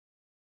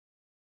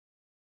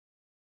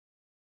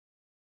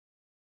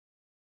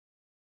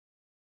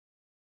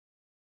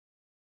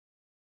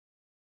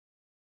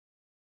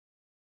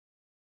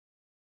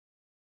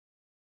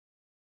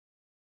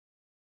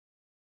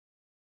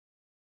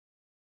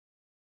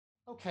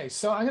Okay,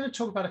 so I'm going to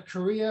talk about a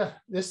career.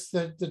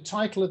 The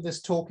title of this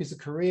talk is A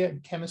Career in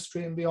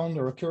Chemistry and Beyond,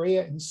 or A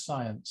Career in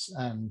Science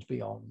and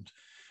Beyond.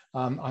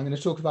 I'm going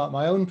to talk about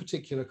my own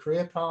particular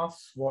career path,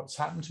 what's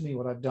happened to me,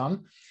 what I've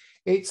done.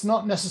 It's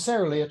not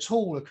necessarily at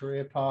all a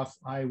career path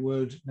I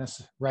would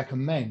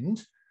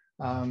recommend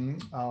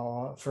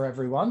for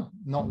everyone,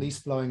 not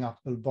least blowing up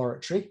a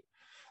laboratory.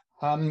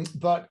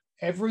 But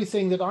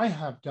everything that I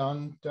have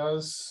done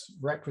does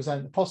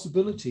represent the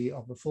possibility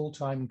of a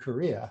full-time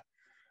career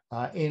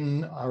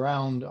in,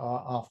 around,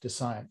 after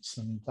science,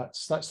 and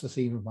that's the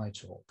theme of my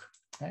talk.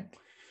 Okay,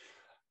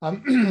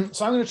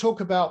 so I'm going to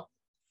talk about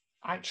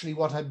actually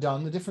what I've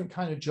done, the different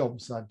kind of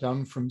jobs I've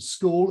done from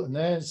school, and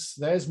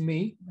there's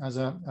me as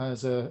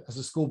a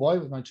schoolboy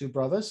with my two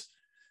brothers,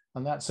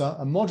 and that's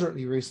a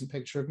moderately recent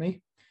picture of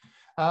me.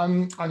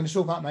 I'm going to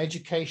talk about my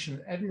education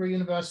at Edinburgh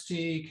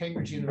University,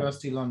 Cambridge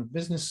University, London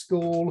Business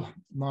School,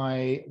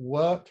 my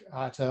work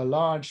at a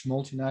large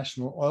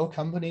multinational oil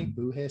company,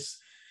 Boohis,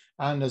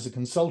 and as a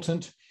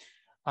consultant.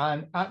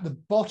 And at the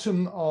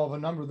bottom of a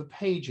number of the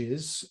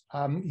pages,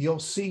 you'll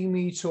see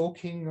me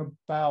talking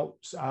about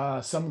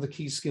some of the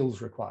key skills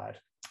required.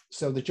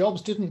 So the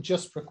jobs didn't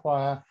just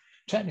require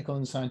technical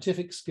and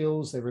scientific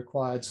skills, they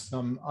required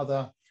some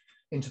other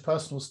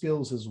interpersonal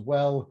skills as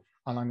well.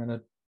 And I'm going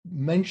to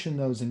mention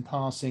those in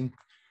passing.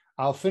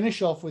 I'll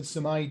finish off with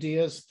some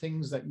ideas,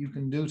 things that you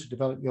can do to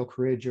develop your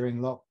career during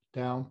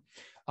lockdown.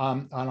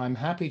 And I'm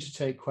happy to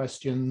take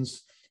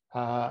questions.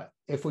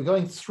 If we're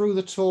going through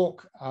the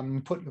talk,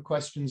 put your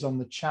questions on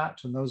the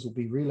chat and those will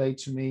be relayed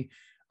to me.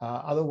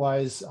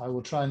 Otherwise, I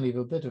will try and leave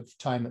a bit of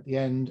time at the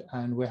end,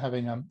 and we're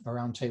having a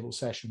roundtable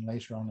session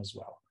later on as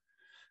well.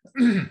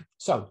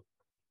 So,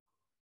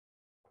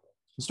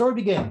 the story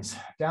begins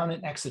down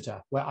in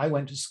Exeter, where I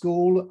went to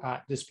school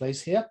at this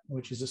place here,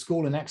 which is a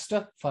school in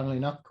Exeter, funnily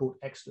enough, called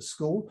Exeter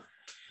School.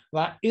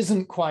 That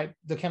isn't quite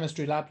the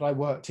chemistry lab that I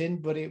worked in,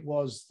 but it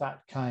was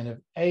that kind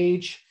of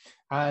age.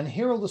 And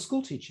here are all the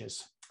school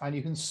teachers. And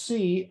you can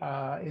see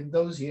in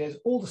those years,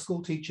 all the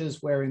school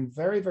teachers wearing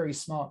very, very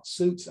smart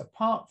suits,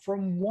 apart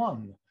from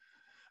one.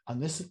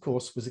 And this, of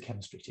course, was a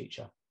chemistry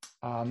teacher.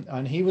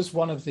 And he was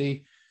one of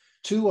the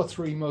 2 or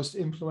 3 most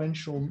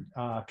influential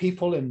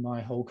people in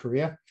my whole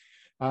career,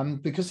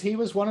 because he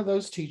was one of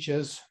those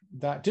teachers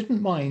that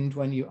didn't mind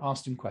when you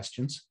asked him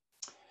questions.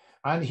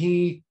 And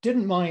he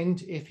didn't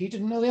mind if he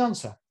didn't know the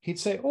answer. He'd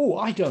say, oh,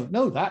 I don't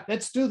know that.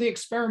 Let's do the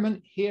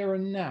experiment here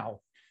and now.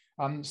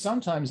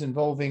 Sometimes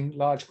involving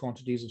large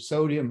quantities of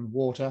sodium and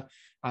water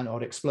and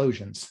odd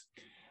explosions.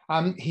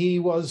 He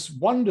was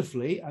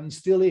wonderfully, and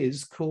still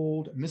is,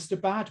 called Mr.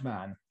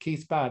 Badman,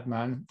 Keith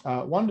Badman,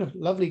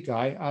 wonderful, lovely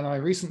guy, and I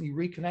recently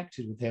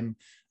reconnected with him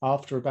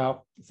after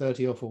about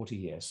 30 or 40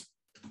 years.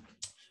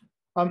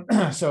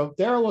 So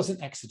there I was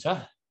in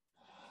Exeter,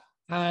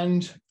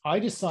 and I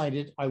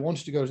decided I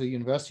wanted to go to the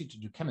university to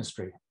do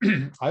chemistry.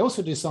 I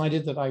also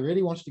decided that I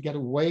really wanted to get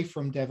away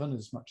from Devon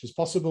as much as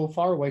possible,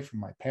 far away from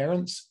my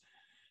parents.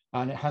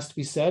 And it has to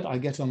be said, I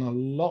get on a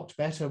lot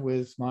better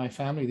with my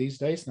family these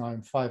days. Now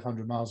I'm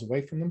 500 miles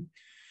away from them.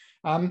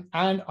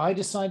 And I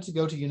decided to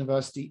go to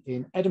university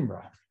in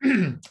Edinburgh.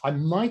 I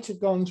might have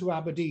gone to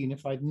Aberdeen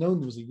if I'd known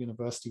there was a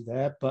university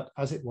there, but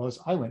as it was,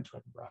 I went to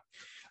Edinburgh.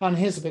 And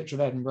here's a picture of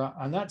Edinburgh,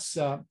 and that's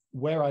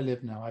where I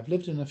live now. I've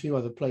lived in a few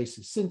other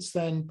places since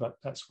then, but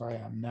that's where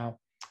I am now.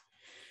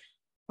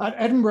 At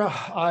Edinburgh,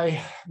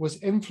 I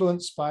was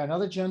influenced by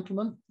another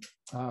gentleman,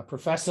 a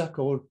professor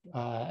called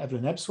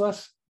Evelyn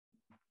Ebsworth.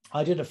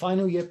 I did a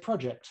final year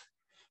project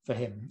for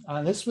him,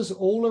 and this was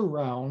all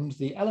around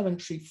the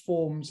elementary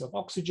forms of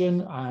oxygen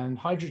and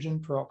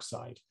hydrogen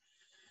peroxide,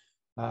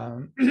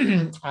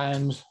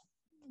 and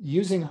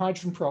using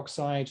hydrogen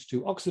peroxide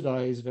to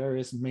oxidize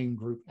various main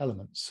group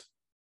elements.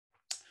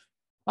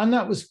 And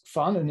that was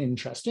fun and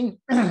interesting.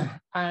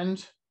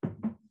 And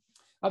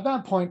at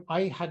that point,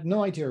 I had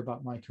no idea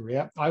about my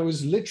career. I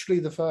was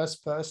literally the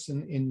first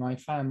person in my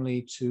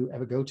family to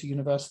ever go to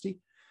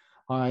university.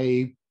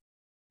 I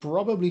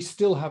probably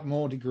still have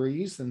more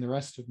degrees than the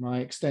rest of my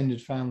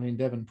extended family in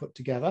Devon put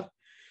together.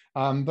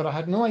 But I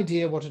had no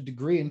idea what a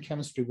degree in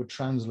chemistry would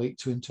translate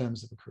to in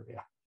terms of a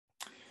career.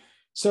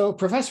 So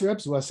Professor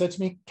Ebsworth said to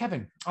me,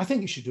 Kevin, I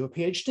think you should do a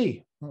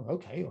PhD. Oh,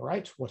 okay, all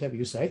right, whatever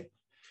you say.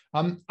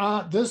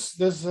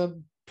 There's a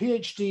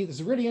PhD,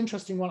 there's a really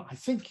interesting one I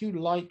think you'd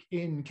like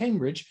in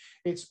Cambridge.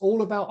 It's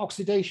all about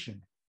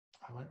oxidation.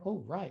 I went,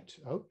 oh, right,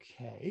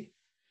 okay.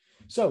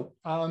 So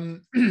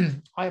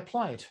I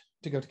applied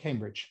to go to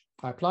Cambridge.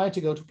 I applied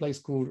to go to a place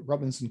called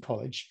Robinson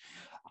College.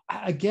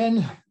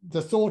 Again,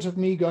 the thought of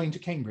me going to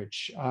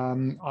Cambridge.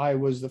 I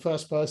was the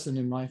first person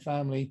in my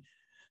family,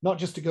 not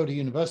just to go to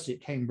university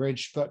at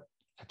Cambridge, but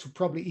to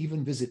probably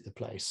even visit the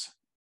place.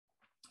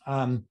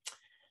 And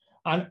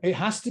it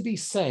has to be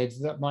said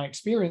that my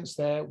experience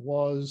there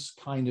was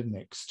kind of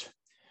mixed.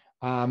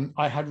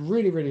 I had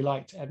really, really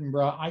liked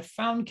Edinburgh. I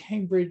found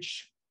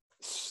Cambridge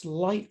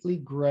slightly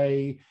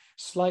grey,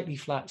 slightly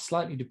flat,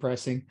 slightly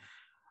depressing.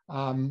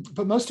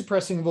 But most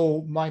depressing of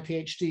all, my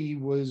PhD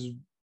was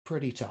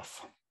pretty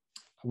tough.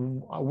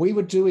 we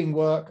were doing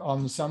work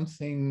on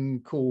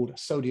something called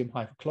sodium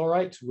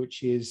hypochlorite,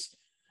 which is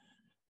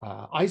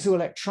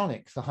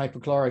isoelectronic, the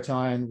hypochlorite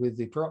ion with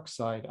the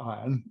peroxide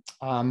ion,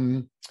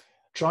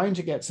 trying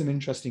to get some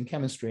interesting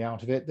chemistry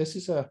out of it. This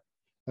is a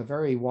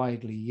very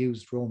widely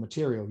used raw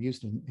material,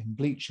 used in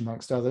bleach,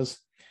 amongst others,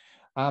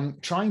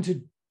 trying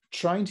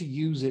to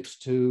use it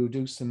to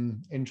do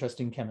some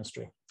interesting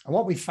chemistry. And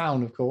what we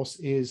found, of course,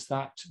 is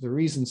that the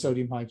reason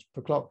sodium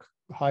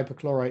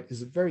hypochlorite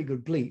is a very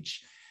good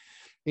bleach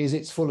is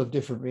it's full of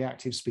different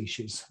reactive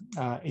species.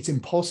 It's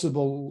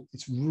impossible,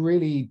 it's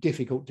really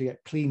difficult to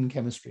get clean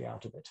chemistry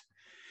out of it.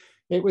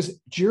 It was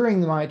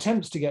during my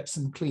attempts to get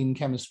some clean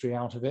chemistry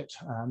out of it,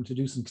 to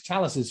do some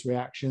catalysis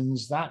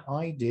reactions, that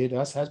I did,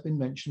 as has been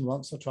mentioned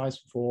once or twice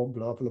before,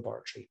 blow up a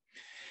laboratory.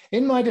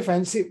 In my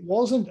defense, it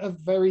wasn't a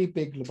very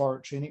big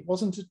laboratory and it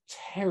wasn't a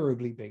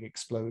terribly big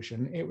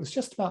explosion. It was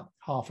just about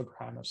 0.5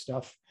 gram of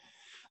stuff.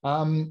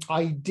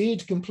 I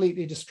did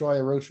completely destroy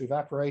a rotary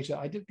evaporator.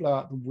 I did blow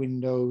out the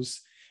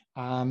windows,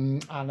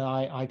 and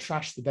I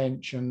trashed the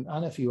bench and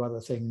a few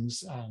other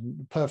things,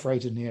 and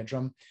perforated an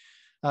eardrum.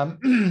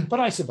 But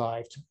I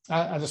survived.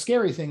 And the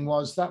scary thing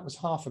was that was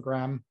 0.5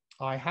 gram.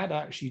 I had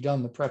actually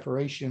done the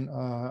preparation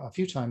a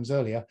few times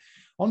earlier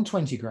on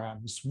 20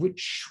 grams,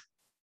 which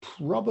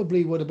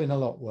probably would have been a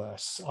lot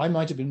worse. I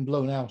might have been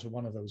blown out of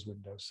one of those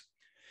windows.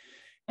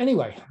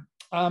 Anyway,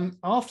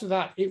 after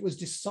that, it was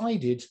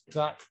decided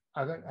that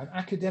an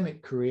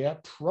academic career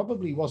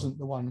probably wasn't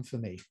the one for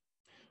me.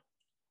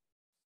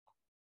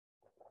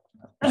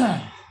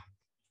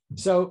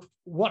 So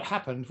what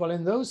happened? Well,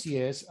 in those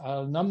years,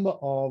 a number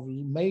of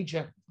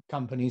major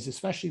companies,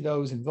 especially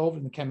those involved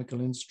in the chemical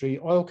industry,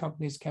 oil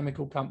companies,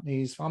 chemical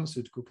companies,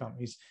 pharmaceutical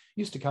companies,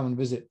 used to come and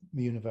visit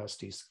the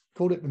universities,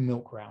 called it the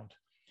milk round.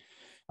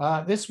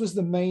 This was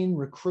the main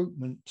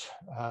recruitment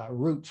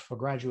route for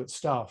graduate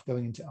staff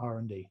going into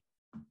R&D.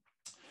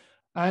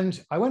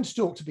 And I went to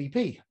talk to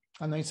BP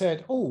and they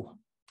said, oh,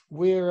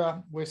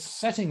 we're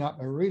setting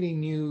up a really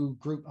new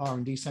group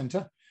R&D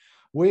center.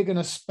 We're going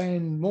to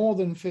spend more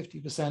than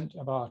 50%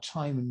 of our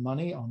time and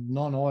money on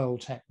non-oil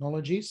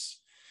technologies.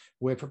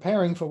 We're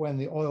preparing for when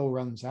the oil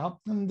runs out.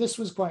 And this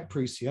was quite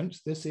prescient.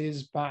 This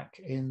is back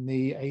in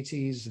the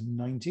 80s and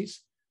 90s.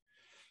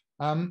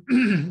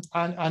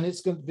 And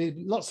it's going to be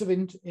lots of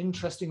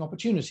interesting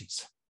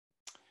opportunities.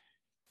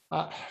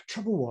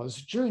 Trouble was,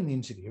 during the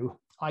interview,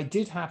 I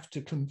did have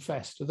to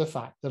confess to the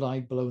fact that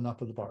I'd blown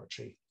up a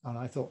laboratory. And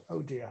I thought,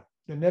 oh dear,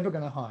 they're never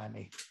going to hire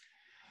me.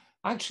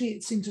 Actually,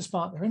 it seemed to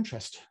spark their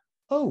interest.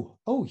 Oh,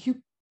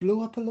 you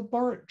blew up a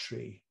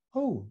laboratory.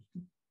 Oh,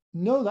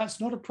 no,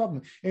 that's not a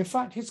problem. In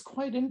fact, it's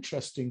quite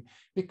interesting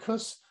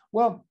because,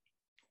 well,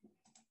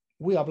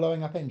 we are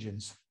blowing up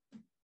engines.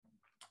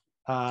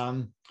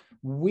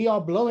 We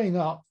are blowing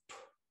up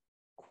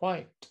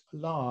quite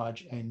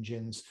large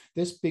engines.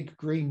 This big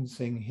green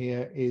thing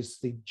here is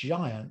the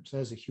giant,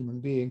 there's a human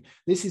being.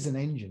 This is an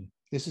engine.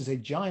 This is a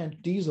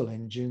giant diesel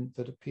engine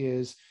that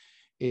appears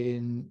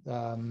in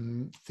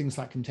things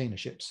like container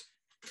ships.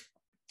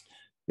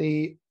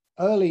 The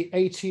early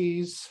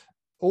 80s,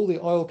 all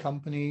the oil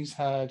companies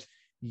had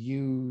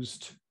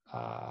used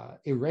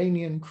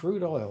Iranian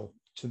crude oil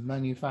to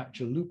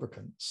manufacture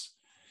lubricants.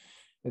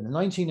 In the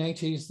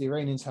 1980s, the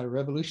Iranians had a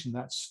revolution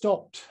that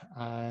stopped,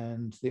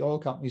 and the oil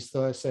companies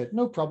there said,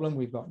 no problem,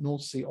 we've got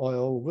North Sea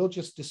oil, we'll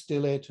just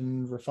distill it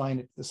and refine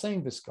it to the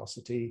same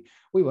viscosity.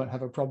 We won't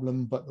have a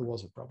problem, but there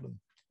was a problem,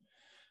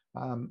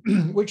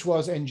 which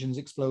was engines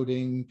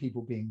exploding,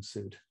 people being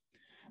sued.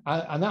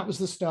 And that was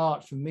the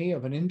start for me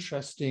of an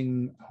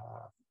interesting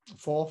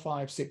 4,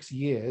 5, 6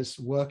 years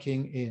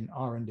working in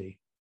R&D.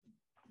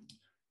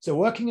 So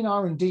working in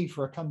R&D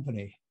for a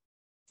company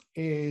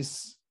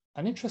is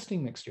an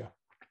interesting mixture.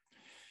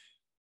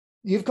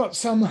 You've got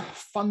some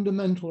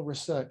fundamental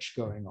research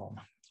going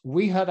on.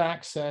 We had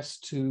access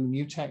to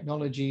new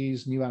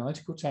technologies, new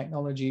analytical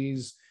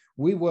technologies.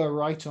 We were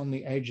right on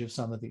the edge of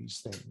some of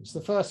these things.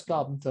 The first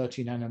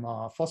carbon-13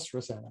 NMR,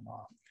 phosphorus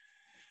NMR.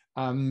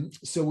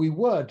 So we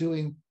were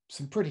doing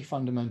some pretty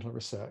fundamental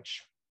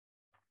research.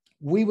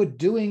 We were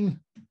doing,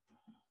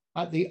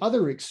 at the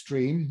other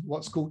extreme,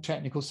 what's called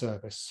technical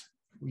service.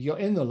 You're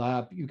in the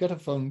lab, you get a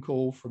phone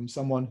call from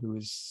someone who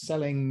is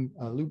selling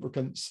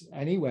lubricants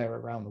anywhere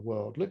around the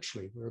world.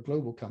 Literally, we're a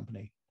global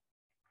company.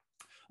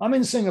 I'm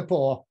in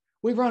Singapore.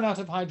 We've run out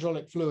of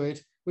hydraulic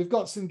fluid. We've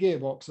got some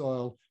gearbox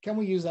oil. Can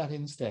we use that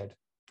instead?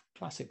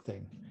 Classic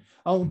thing.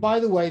 Oh,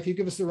 by the way, if you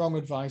give us the wrong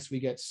advice, we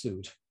get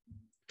sued.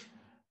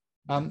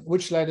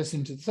 Which led us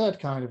into the third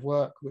kind of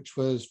work, which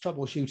was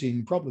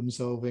troubleshooting, problem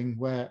solving,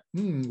 where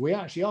we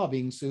actually are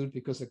being sued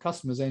because the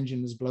customer's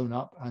engine is blown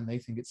up and they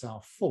think it's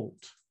our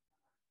fault.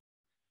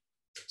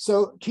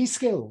 So key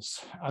skills,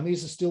 and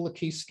these are still the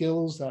key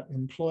skills that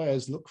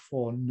employers look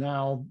for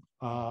now,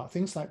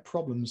 things like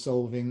problem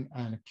solving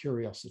and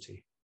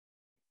curiosity.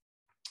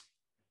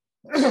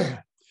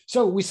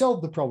 So we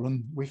solved the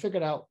problem. We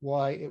figured out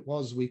why it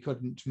was we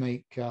couldn't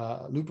make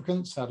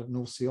lubricants out of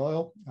North Sea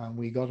oil, and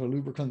we got a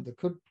lubricant that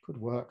could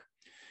work.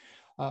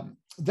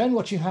 Then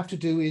what you have to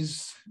do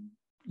is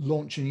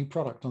launch a new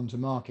product onto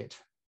market.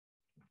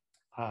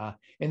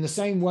 In the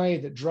same way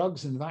that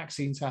drugs and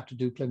vaccines have to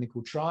do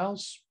clinical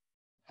trials,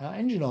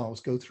 engine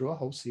oils go through a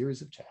whole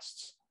series of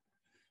tests.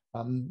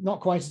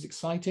 Not quite as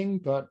exciting,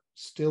 but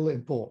still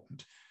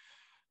important.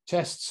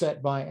 Tests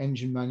set by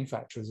engine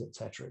manufacturers, et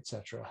cetera,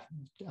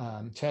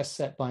 tests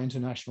set by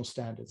international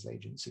standards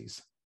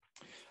agencies.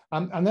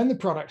 And then the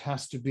product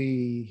has to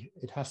be,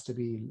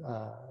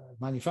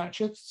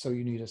 manufactured, so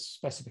you need a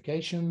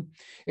specification.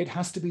 It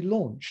has to be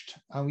launched.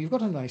 And you've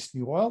got a nice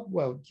new oil,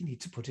 well, you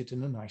need to put it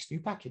in a nice new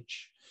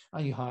package.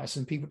 And you hire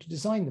some people to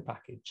design the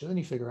package, and then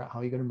you figure out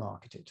how you're going to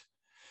market it.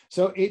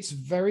 So it's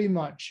very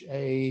much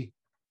a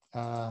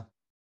team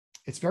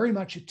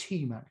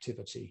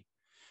activity.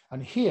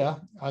 And here,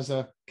 as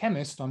a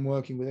chemist, I'm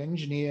working with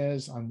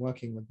engineers, I'm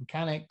working with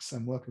mechanics,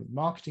 I'm working with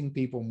marketing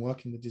people, I'm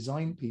working with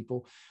design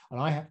people,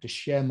 and I have to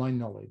share my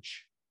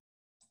knowledge.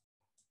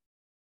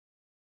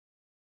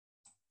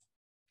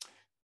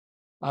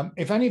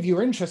 If any of you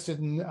are interested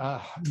in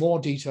more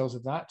details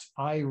of that,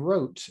 I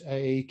wrote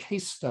a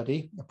case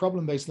study, a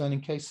problem-based learning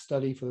case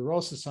study for the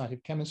Royal Society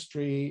of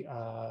Chemistry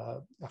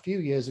a few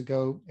years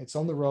ago. It's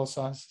on the Royal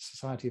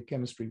Society of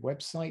Chemistry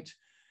website.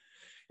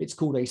 It's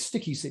called A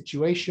Sticky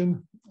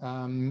Situation,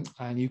 and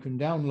you can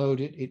download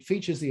it. It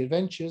features the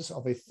adventures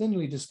of a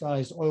thinly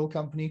disguised oil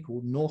company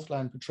called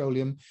Northland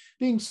Petroleum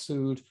being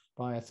sued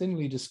by a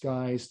thinly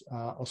disguised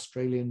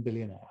Australian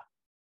billionaire.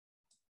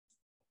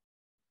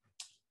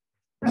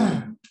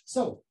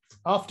 So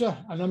after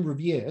a number of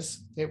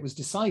years, it was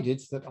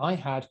decided that I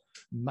had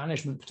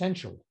management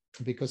potential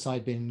because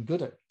I'd been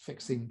good at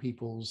fixing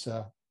people's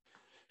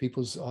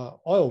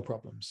oil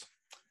problems.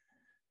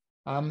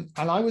 And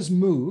I was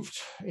moved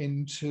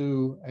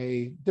into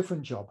a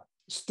different job,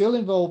 still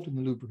involved in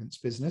the lubricants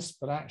business,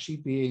 but actually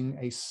being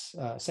a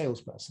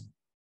salesperson.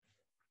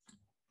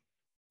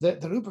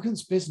 The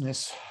lubricants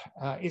business,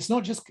 it's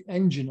not just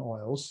engine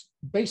oils.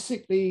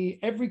 Basically,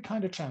 every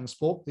kind of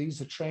transport,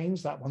 these are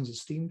trains, that one's a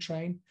steam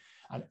train,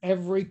 and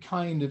every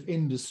kind of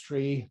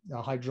industry,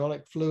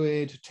 hydraulic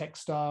fluid,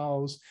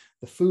 textiles,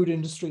 the food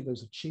industry,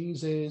 those are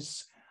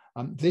cheeses.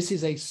 This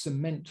is a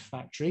cement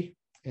factory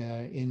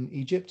in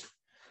Egypt.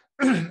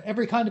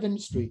 Every kind of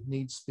industry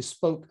needs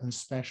bespoke and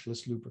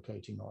specialist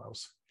lubricating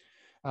oils.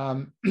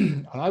 And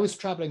I was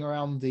traveling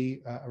around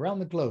the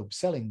globe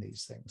selling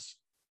these things.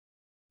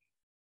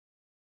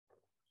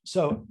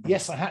 So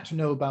yes, I had to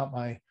know about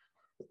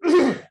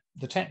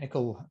the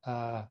technical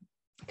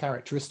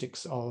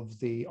characteristics of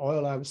the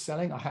oil I was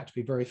selling. I had to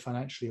be very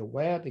financially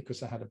aware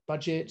because I had a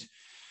budget.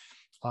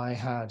 I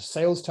had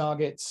sales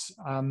targets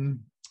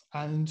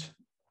and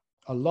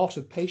a lot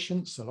of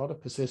patience, a lot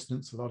of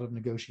persistence, a lot of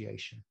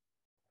negotiation.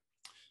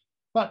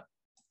 But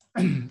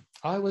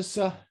I was,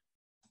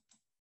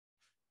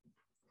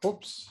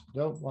 oops,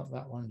 don't want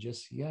that one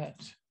just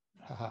yet.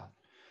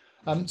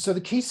 So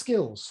the key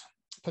skills: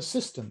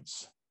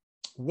 persistence,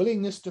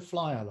 willingness to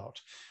fly a lot.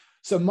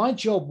 So my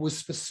job was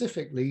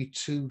specifically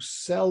to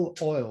sell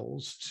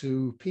oils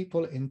to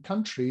people in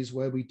countries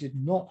where we did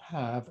not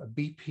have a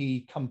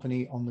BP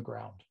company on the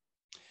ground.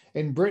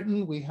 In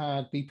Britain, we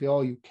had BP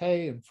Oil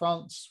UK. In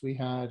France, we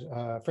had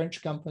a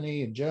French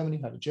company. In Germany,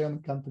 we had a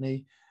German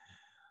company.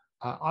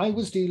 I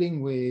was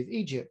dealing with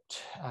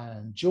Egypt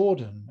and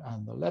Jordan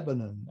and the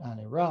Lebanon and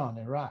Iran,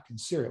 Iraq and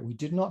Syria. We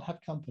did not have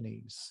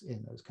companies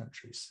in those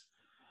countries.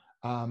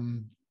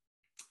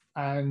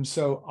 And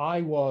so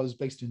I was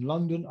based in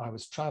London. I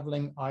was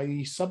traveling.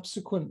 I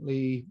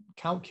subsequently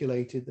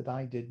calculated that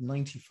I did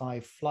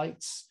 95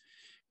 flights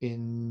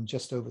in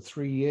just over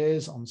 3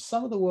 years on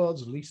some of the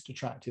world's least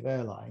attractive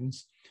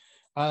airlines.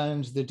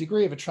 And the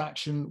degree of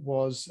attraction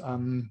was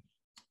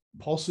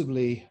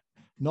possibly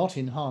not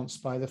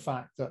enhanced by the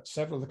fact that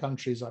several of the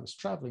countries I was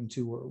traveling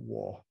to were at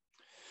war.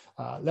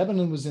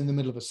 Lebanon was in the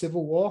middle of a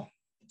civil war,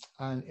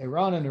 and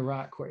Iran and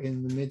Iraq were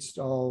in the midst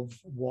of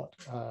what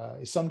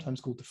is sometimes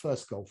called the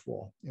First Gulf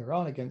War.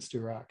 Iran against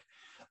Iraq,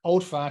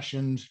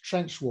 old-fashioned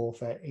trench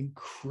warfare,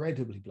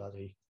 incredibly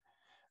bloody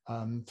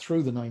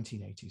through the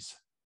 1980s.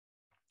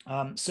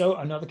 So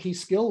another key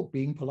skill,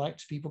 being polite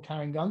to people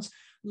carrying guns,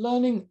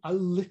 learning a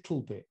little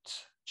bit,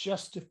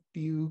 just a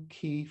few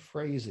key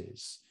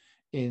phrases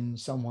in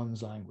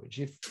someone's language.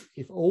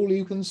 If all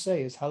you can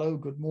say is hello,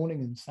 good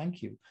morning, and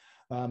thank you,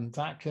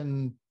 that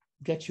can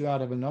get you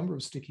out of a number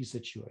of sticky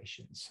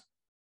situations.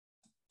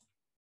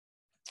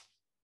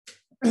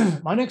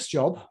 My next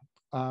job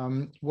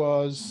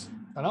was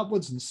an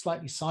upwards and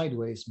slightly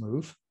sideways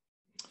move,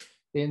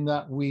 in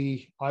that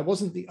I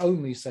wasn't the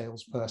only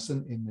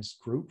salesperson in this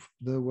group.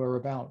 There were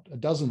about a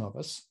dozen of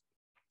us.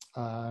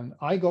 And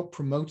I got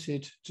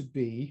promoted to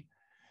be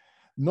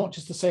not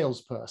just a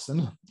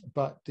salesperson,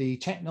 but the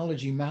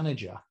technology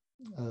manager,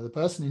 the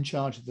person in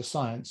charge of the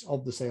science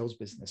of the sales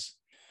business.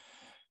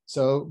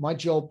 So my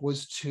job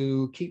was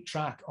to keep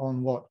track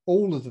on what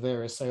all of the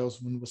various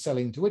salesmen were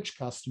selling to which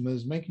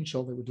customers, making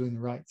sure they were doing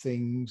the right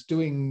things,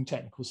 doing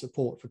technical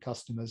support for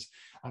customers,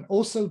 and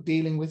also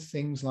dealing with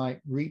things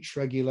like REACH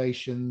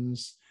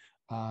regulations,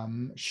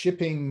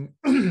 shipping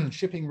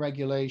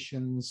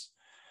regulations,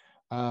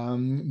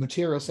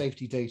 material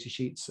safety data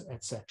sheets,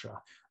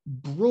 etc.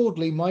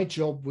 Broadly, my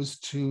job was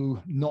to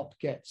not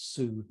get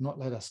sued, not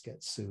let us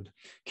get sued.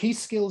 Key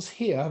skills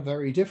here,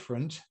 very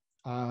different.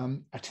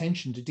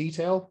 Attention to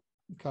detail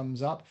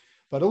comes up,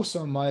 but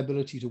also my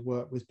ability to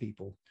work with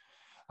people.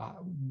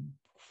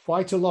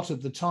 Quite a lot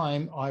of the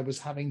time, I was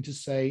having to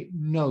say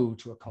no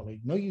to a colleague.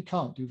 No, you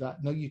can't do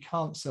that. No, you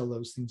can't sell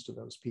those things to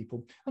those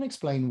people, and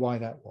explain why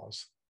that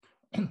was.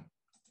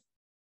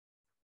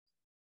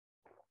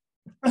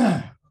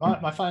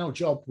 My final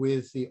job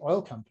with the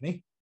oil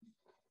company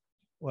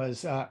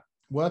was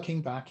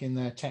working back in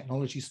their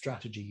technology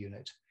strategy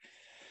unit.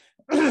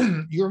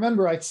 You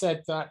remember I'd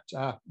said that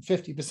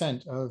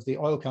 50% of the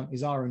oil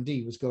company's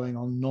R&D was going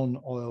on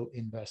non-oil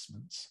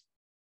investments.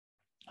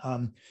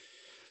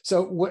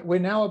 So we're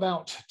now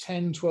about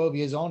 10, 12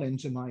 years on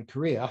into my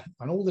career,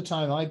 and all the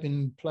time I've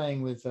been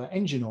playing with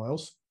engine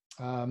oils.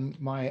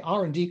 My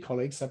R&D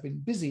colleagues have been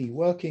busy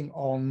working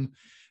on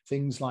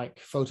things like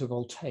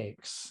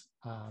photovoltaics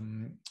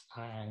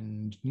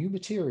and new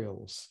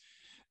materials,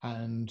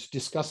 and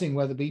discussing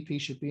whether BP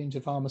should be into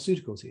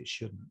pharmaceuticals. It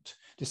shouldn't.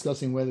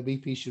 Discussing whether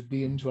BP should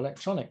be into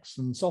electronics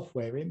and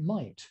software. It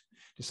might.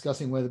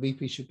 Discussing whether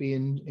BP should be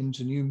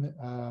into new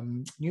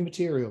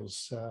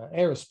materials,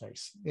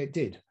 aerospace. It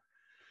did.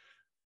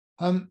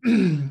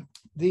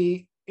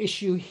 The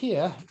issue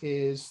here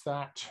is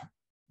that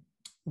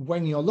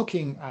when you're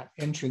looking at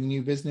entering a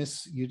new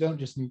business, you don't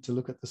just need to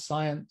look at the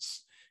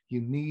science.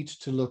 You need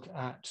to look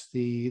at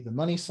the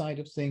money side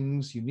of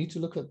things. You need to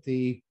look at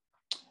the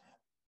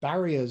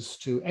barriers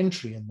to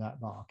entry in that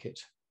market.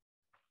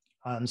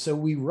 And so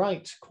we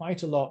write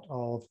quite a lot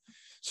of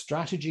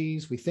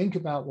strategies. We think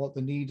about what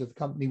the need of the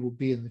company will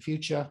be in the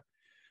future.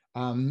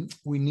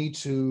 We need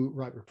to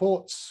write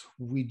reports.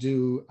 We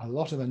do a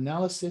lot of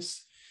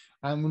analysis.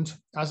 And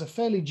as a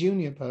fairly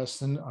junior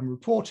person, I'm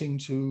reporting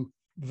to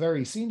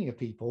very senior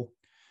people.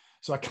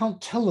 So I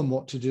can't tell them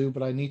what to do,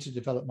 but I need to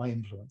develop my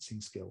influencing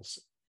skills.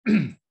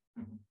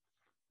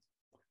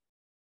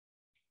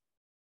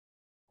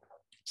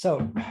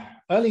 So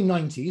early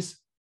 90s,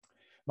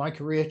 my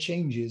career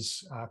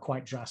changes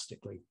quite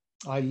drastically.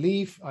 I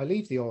leave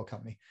the oil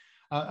company.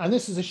 And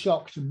this is a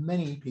shock to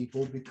many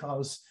people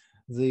because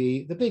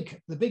the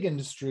big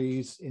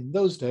industries in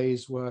those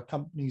days were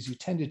companies you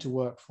tended to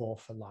work for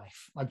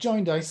life. I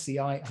joined ICI.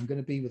 I'm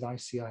going to be with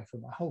ICI for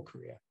my whole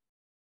career.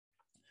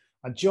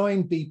 I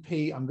joined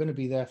BP. I'm going to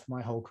be there for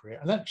my whole career.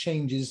 And that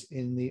changes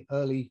in the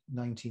early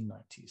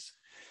 1990s.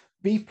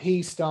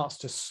 BP starts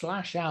to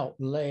slash out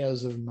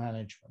layers of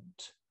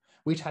management.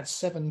 We'd had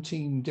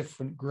 17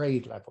 different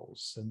grade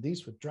levels, and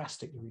these were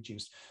drastically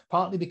reduced,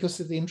 partly because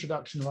of the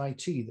introduction of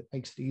IT that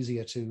makes it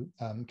easier to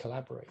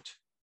collaborate.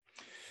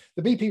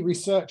 The BP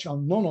research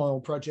on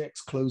non-oil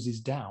projects closes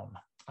down.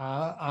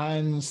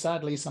 And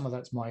sadly, some of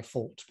that's my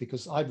fault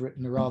because I'd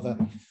written a rather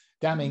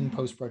damning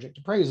post-project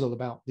appraisal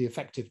about the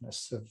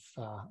effectiveness of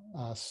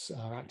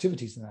our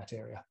activities in that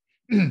area.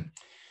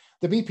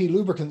 The BP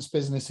lubricants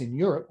business in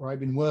Europe, where I've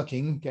been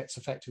working, gets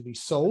effectively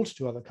sold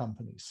to other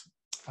companies.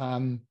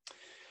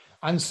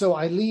 And so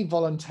I leave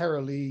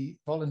voluntarily,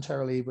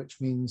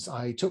 which means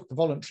I took the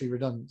voluntary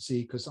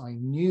redundancy because I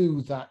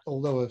knew that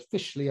although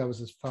officially I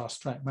was a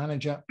fast track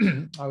manager,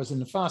 I was in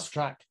the fast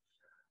track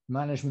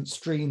management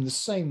stream the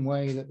same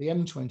way that the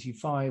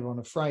M25 on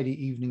a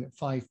Friday evening at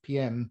 5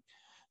 p.m.,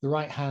 the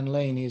right-hand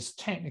lane is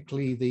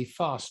technically the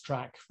fast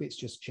track, it's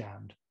just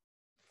jammed.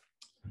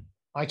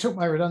 I took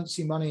my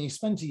redundancy money,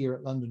 spent a year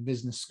at London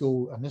Business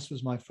School, and this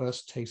was my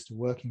first taste of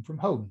working from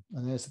home.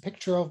 And there's a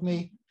picture of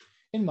me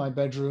in my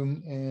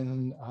bedroom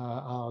in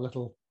our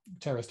little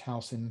terraced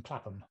house in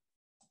Clapham.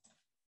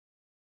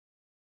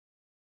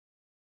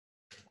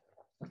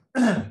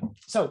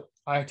 So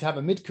I have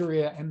a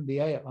mid-career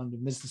MBA at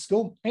London Business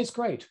School. It's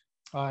great.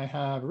 I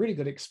have a really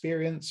good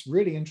experience,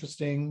 really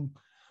interesting,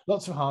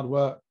 lots of hard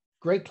work,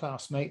 great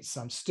classmates.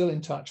 I'm still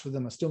in touch with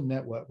them. I still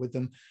network with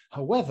them.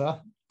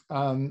 However,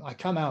 I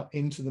come out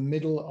into the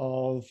middle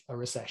of a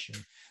recession.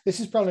 This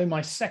is probably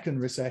my second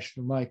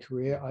recession of my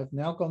career. I've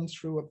now gone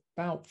through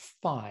about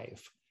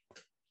 5.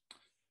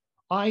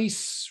 I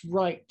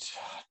write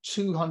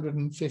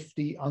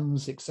 250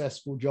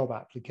 unsuccessful job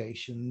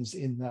applications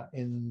in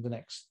the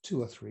next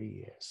 2 or 3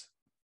 years.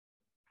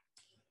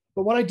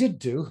 But what I did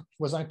do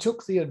was I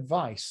took the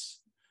advice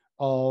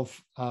of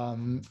a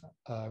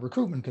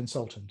recruitment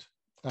consultant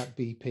at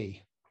BP,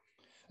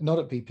 not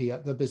at BP,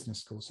 at the business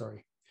school,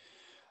 sorry.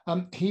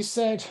 He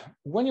said,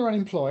 when you're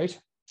unemployed,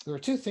 there are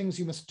 2 things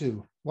you must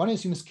do. One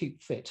is you must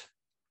keep fit.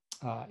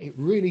 It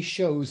really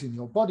shows in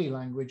your body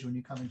language when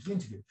you come into the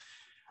interview.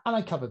 And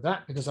I covered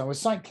that because I was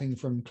cycling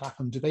from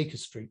Clapham to Baker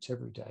Street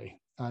every day.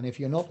 And if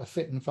you're not a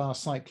fit and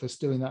fast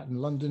cyclist doing that in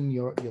London,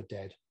 you're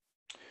dead.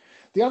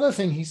 The other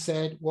thing he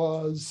said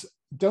was,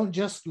 don't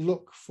just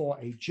look for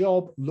a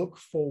job, look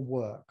for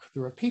work.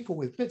 There are people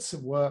with bits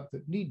of work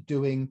that need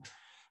doing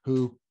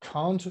who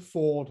can't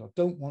afford or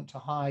don't want to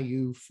hire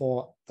you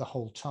for the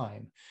whole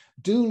time.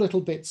 Do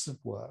little bits of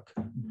work,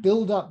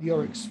 build up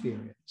your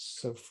experience.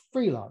 So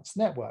freelance,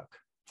 network.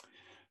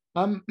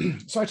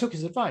 So I took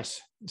his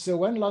advice. So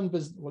when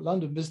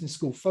London Business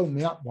School phoned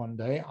me up one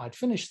day, I'd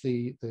finished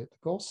the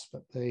course,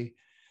 but they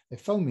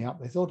phoned me up,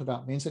 they thought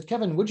about me and said,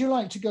 Kevin, would you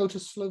like to go to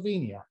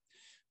Slovenia?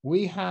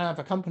 We have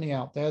a company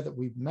out there that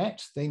we've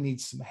met. They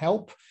need some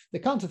help. They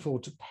can't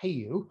afford to pay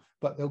you,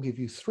 but they'll give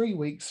you 3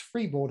 weeks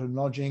free board and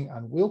lodging,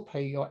 and we'll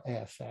pay your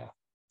airfare.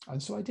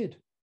 And so I did.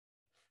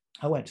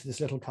 I went to this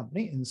little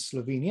company in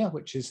Slovenia,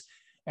 which is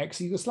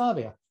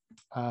ex-Yugoslavia.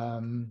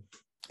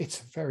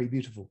 It's a very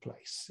beautiful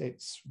place. I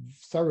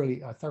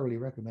thoroughly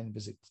recommend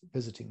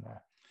visiting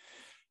there.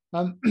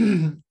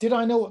 Did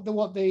I know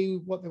what they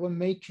were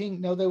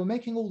making? No, they were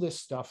making all this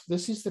stuff.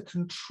 This is the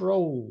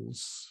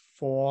controls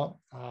for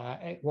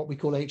what we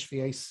call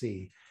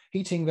HVAC,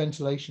 heating,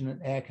 ventilation,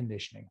 and air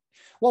conditioning.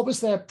 What was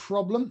their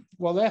problem?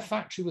 Well, their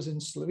factory was in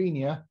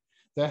Slovenia.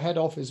 Their head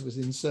office was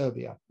in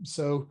Serbia.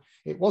 So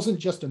it wasn't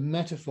just a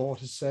metaphor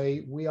to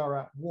say we are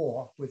at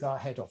war with our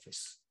head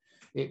office.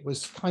 It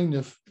was kind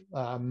of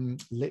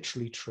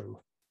literally true.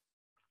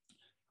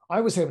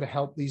 I was able to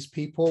help these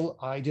people.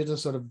 I did a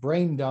sort of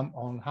brain dump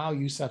on how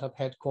you set up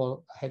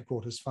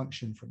headquarters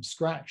function from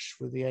scratch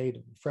with the aid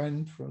of a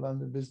friend from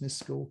London Business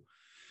School.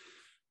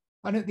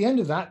 And at the end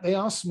of that, they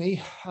asked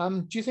me,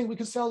 do you think we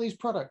could sell these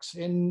products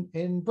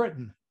in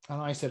Britain? And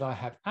I said, I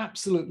have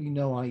absolutely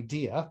no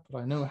idea, but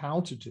I know how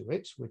to do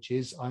it, which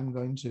is I'm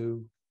going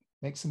to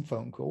make some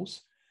phone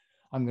calls.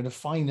 I'm going to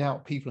find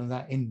out people in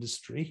that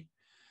industry.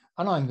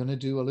 And I'm going to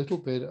do a little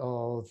bit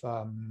of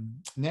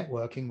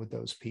networking with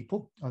those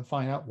people and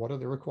find out what are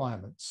the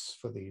requirements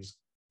for these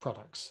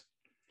products.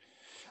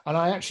 And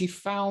I actually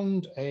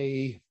found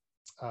a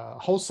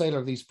wholesaler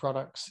of these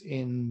products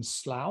in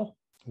Slough,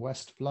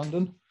 west of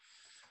London.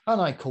 And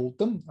I called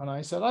them and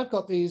I said, I've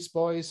got these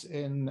boys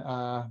in,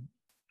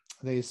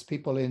 these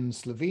people in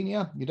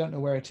Slovenia. You don't know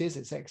where it is.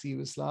 It's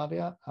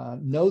ex-Yugoslavia.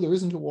 No, there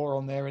isn't a war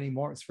on there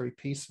anymore. It's very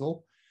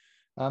peaceful.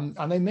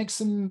 And they make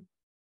some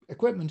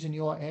equipment in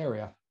your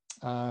area.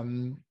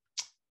 And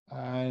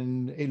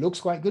it looks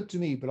quite good to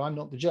me, but I'm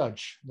not the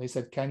judge. They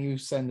said, can you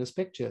send us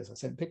pictures? I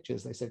sent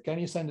pictures. They said, can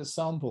you send us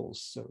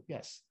samples? So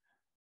yes.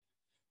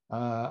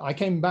 I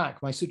came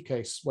back, my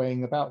suitcase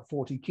weighing about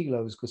 40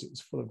 kilos because it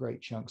was full of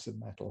great chunks of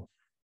metal.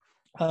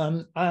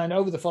 And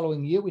over the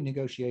following year, we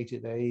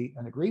negotiated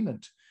an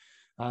agreement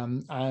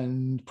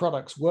and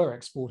products were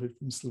exported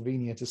from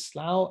Slovenia to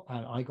Slough,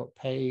 and I got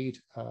paid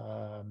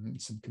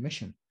some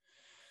commission.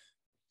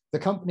 The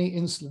company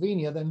in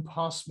Slovenia then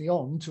passed me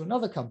on to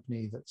another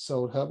company that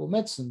sold herbal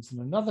medicines and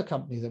another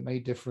company that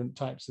made different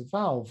types of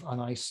valve.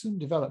 And I soon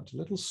developed a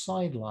little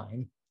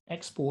sideline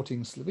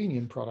exporting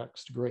Slovenian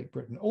products to Great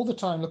Britain, all the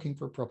time looking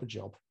for a proper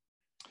job.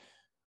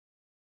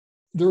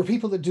 There are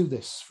people that do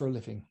this for a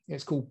living.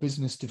 It's called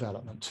business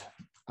development,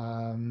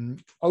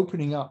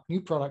 opening up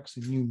new products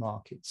in new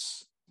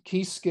markets.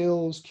 Key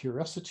skills,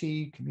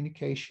 curiosity,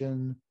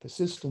 communication,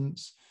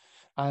 persistence,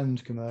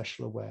 and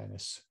commercial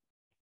awareness.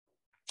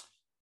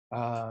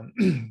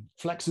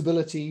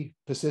 Flexibility,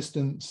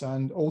 persistence,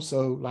 and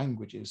also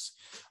languages.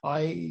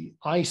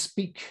 I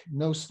speak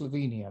no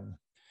Slovenian.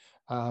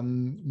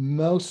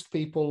 Most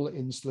people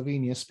in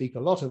Slovenia speak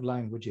a lot of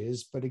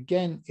languages, but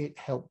again, it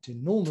helped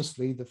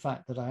enormously the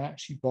fact that I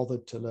actually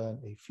bothered to learn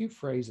a few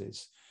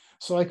phrases.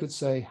 So I could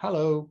say,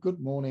 hello,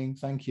 good morning,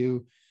 thank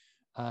you.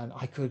 And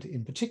I could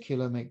in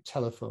particular make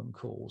telephone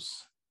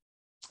calls.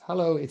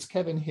 Hello, it's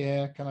Kevin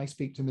here. Can I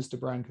speak to Mr.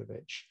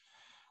 Brankovic?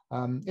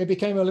 It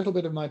became a little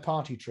bit of my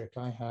party trick.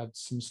 I had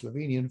some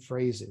Slovenian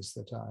phrases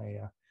that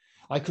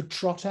I could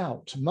trot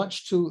out,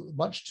 much to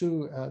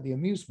the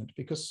amusement,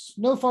 because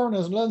no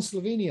foreigners learn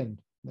Slovenian,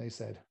 they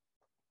said.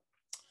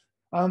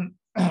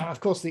 Of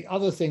course, the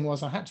other thing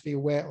was I had to be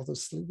aware of that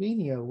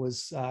Slovenia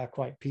was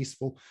quite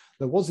peaceful.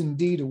 There was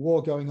indeed a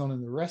war going on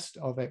in the rest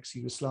of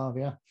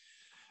ex-Yugoslavia.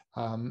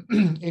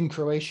 In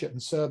Croatia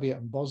and Serbia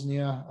and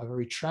Bosnia, a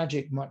very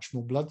tragic, much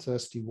more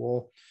bloodthirsty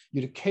war.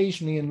 You'd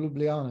occasionally in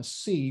Ljubljana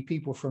see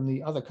people from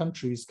the other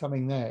countries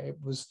coming there.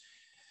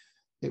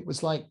 It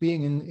was like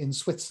being in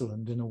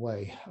Switzerland in a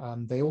way.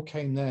 They all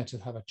came there to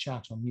have a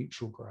chat on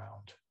neutral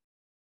ground.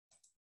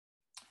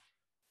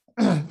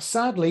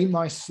 Sadly,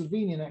 my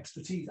Slovenian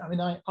expertise, I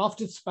mean,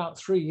 after about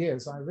 3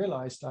 years, I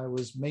realized I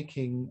was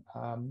making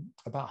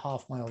about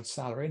half my old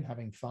salary and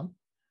having fun.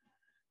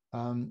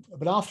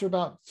 But after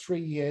about 3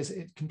 years,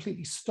 it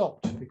completely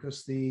stopped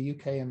because the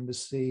UK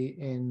embassy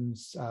in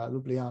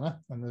Ljubljana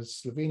and the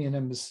Slovenian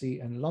embassy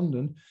in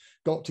London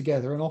got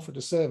together and offered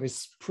a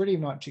service pretty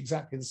much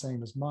exactly the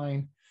same as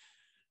mine,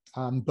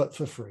 but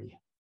for free.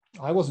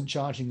 I wasn't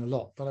charging a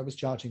lot, but I was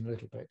charging a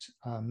little bit.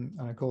 And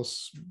of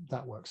course,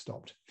 that work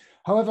stopped.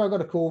 However, I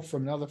got a call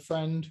from another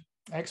friend,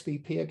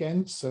 ex-BP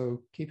again,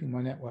 so keeping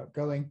my network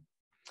going.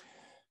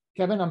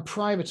 Kevin, I'm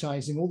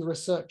privatizing all the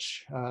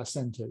research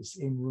centers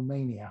in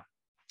Romania.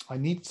 I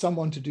need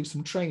someone to do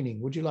some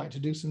training. Would you like to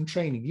do some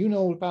training? You know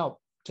all about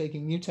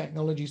taking new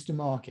technologies to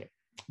market.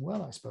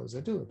 Well, I suppose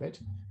I do a bit.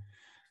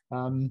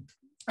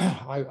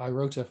 I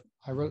wrote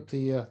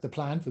the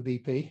plan for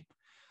BP.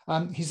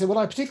 He said, what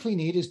I particularly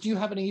need is, do you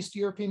have any East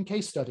European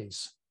case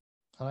studies?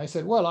 And I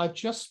said, well, I've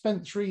just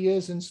spent 3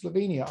 years in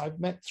Slovenia. I've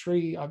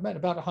met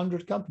about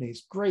 100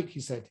 companies. Great, he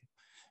said,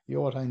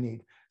 you're what I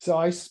need. So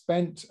I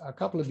spent a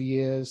couple of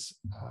years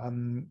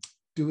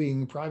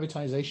doing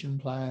privatization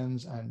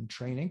plans and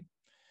training.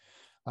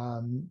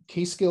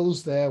 Key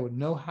skills there were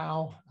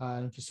know-how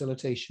and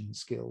facilitation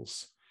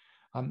skills.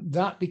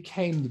 That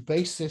became the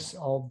basis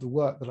of the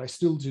work that I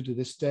still do to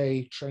this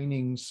day,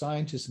 training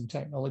scientists and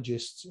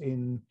technologists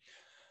in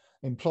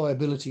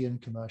employability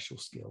and commercial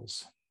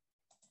skills.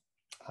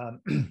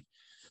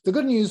 The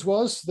good news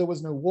was there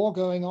was no war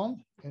going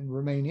on in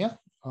Romania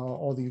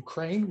or the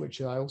Ukraine, which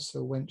I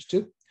also went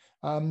to.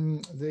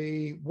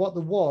 What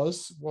there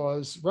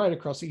was right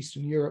across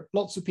Eastern Europe,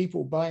 lots of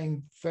people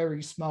buying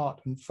very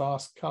smart and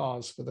fast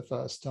cars for the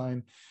first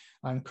time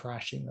and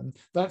crashing them.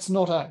 That's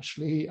not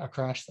actually a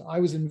crash that I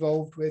was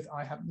involved with.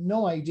 I have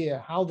no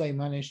idea how they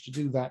managed to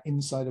do that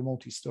inside a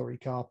multi-story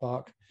car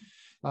park.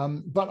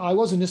 But I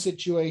was in a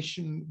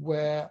situation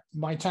where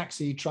my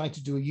taxi tried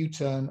to do a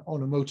U-turn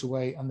on a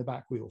motorway and the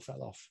back wheel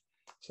fell off.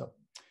 So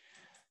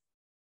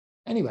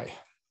anyway,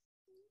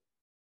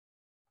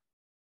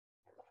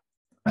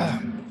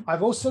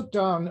 I've also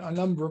done a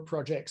number of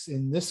projects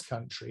in this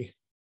country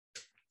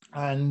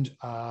and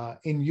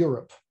in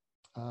Europe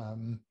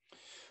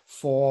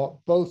for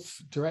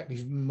both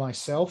directly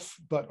myself,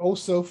 but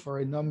also for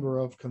a number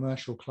of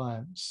commercial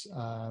clients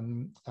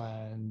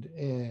and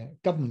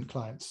government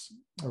clients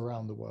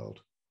around the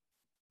world.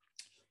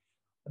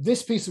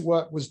 This piece of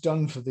work was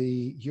done for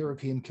the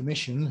European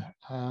Commission,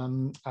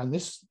 and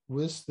this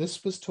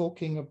was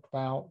talking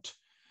about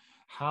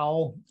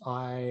how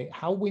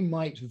we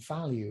might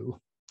value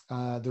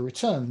the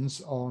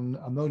returns on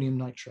ammonium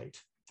nitrate.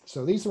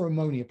 So these are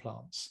ammonia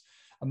plants.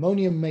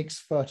 Ammonium makes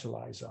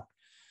fertilizer.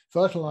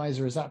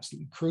 Fertilizer is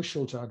absolutely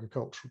crucial to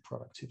agricultural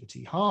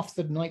productivity. Half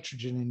the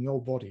nitrogen in your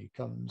body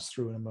comes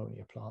through an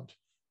ammonia plant.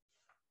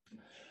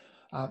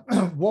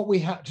 What we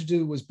had to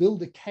do was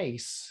build a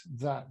case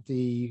that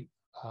the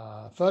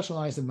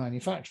fertilizer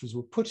manufacturers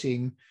were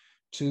putting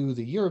to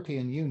the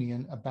European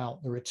Union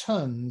about the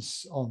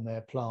returns on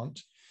their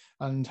plant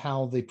and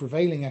how the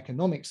prevailing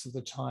economics of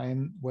the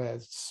time, where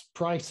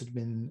price had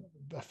been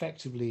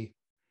effectively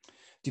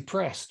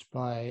depressed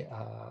by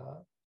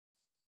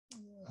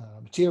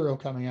material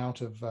coming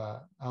out of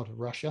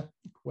Russia,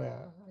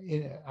 where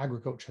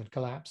agriculture had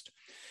collapsed,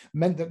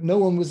 meant that no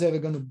one was ever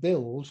going to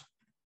build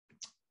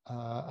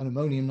an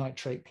ammonium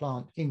nitrate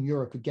plant in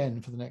Europe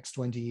again for the next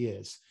 20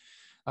 years.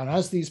 And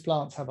as these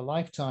plants have a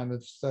lifetime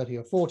of 30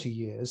 or 40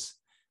 years,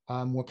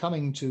 were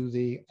coming to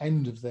the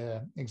end of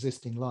their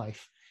existing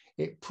life,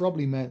 it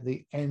probably meant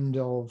the end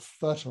of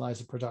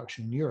fertilizer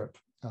production in Europe.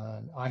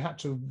 I had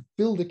to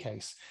build a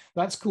case.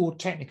 That's called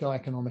technical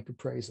economic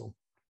appraisal.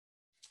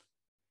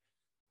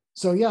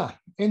 So yeah,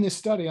 in this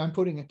study, I'm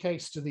putting a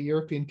case to the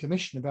European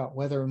Commission about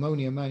whether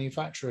ammonia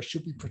manufacturers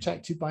should be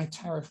protected by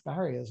tariff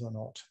barriers or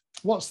not.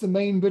 What's the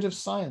main bit of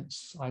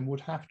science I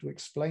would have to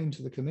explain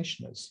to the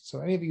commissioners?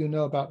 So any of you who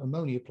know about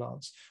ammonia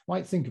plants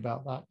might think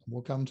about that, and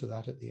we'll come to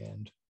that at the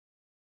end.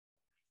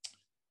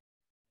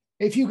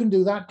 If you can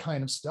do that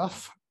kind of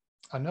stuff,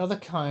 another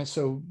kind,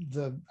 so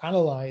the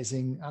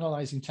analyzing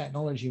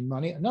technology and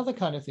money, another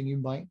kind of thing you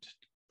might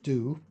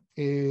do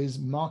is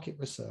market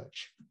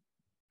research.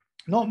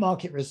 Not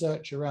market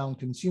research around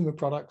consumer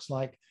products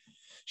like,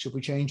 should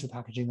we change the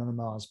packaging on a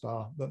Mars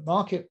bar, but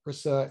market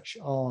research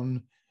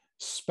on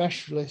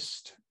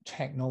specialist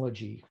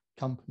technology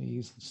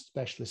companies,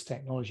 specialist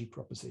technology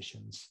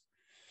propositions.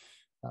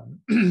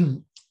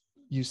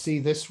 You see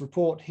this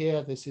report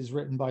here. This is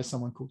written by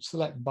someone called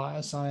Select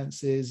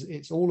Biosciences.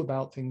 It's all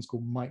about things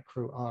called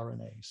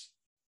microRNAs.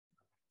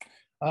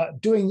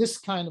 Doing this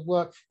kind of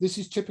work, this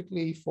is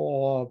typically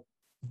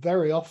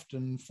very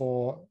often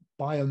for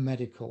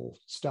biomedical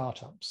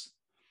startups.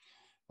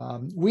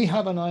 We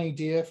have an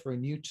idea for a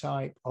new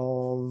type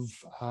of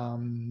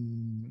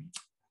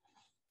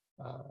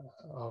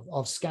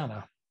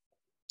scanner.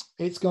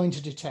 It's going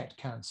to detect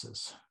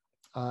cancers.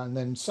 And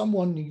then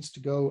someone needs to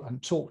go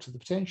and talk to the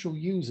potential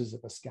users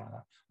of a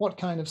scanner. What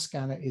kind of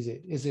scanner is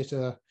it? Is it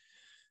an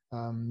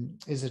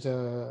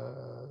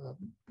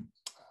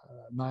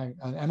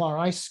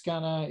MRI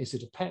scanner? Is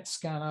it a PET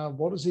scanner?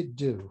 What does it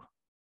do?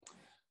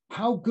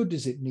 How good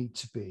does it need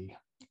to be?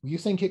 You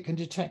think it can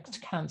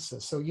detect cancer,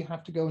 so you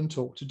have to go and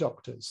talk to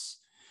doctors.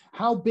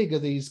 How big are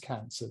these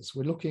cancers?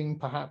 We're looking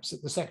perhaps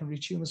at the secondary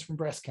tumors from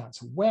breast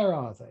cancer. Where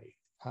are they?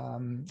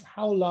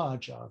 How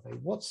large are they?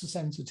 What's the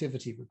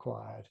sensitivity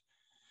required?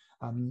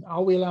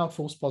 Are we allowed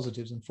false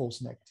positives and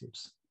false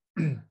negatives?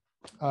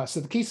 So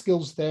the key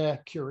skills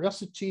there,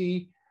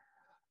 curiosity,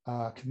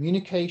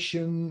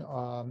 communication,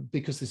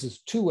 because this is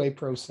a two-way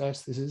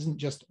process. This isn't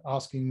just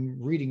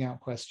reading out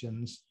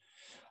questions.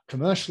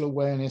 Commercial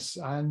awareness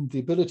and the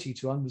ability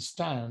to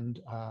understand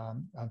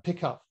and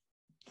pick up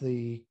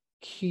the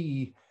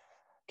key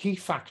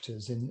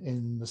factors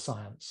in the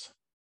science.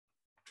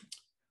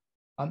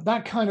 And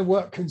that kind of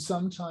work can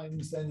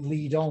sometimes then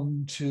lead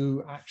on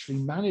to actually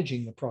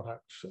managing the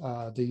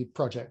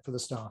project for the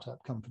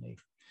startup company.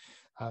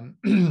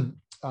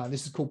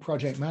 this is called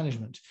project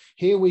management.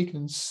 Here we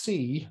can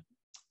see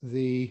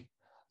the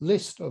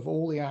list of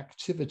all the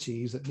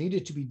activities that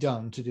needed to be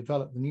done to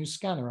develop the new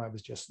scanner I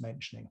was just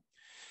mentioning.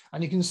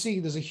 And you can see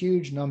there's a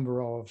huge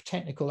number of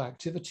technical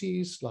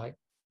activities like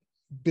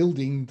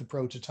building the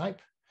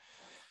prototype,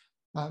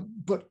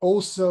 but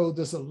also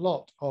there's a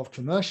lot of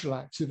commercial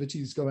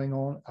activities going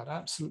on at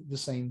absolutely the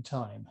same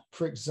time.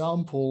 For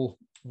example,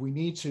 we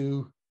need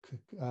to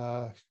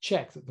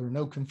check that there are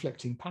no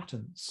conflicting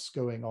patents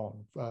going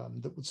on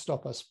that would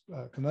stop us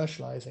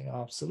commercializing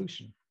our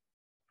solution.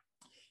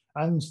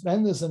 And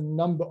then there's a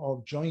number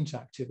of joint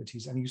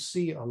activities, and you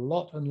see a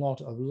lot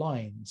of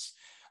lines.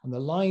 And the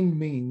line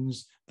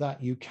means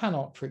that you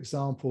cannot, for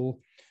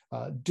example,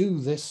 do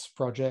this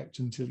project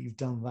until you've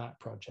done that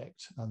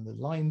project, and the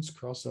lines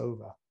cross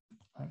over.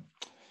 Right?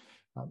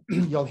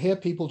 You'll hear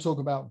people talk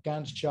about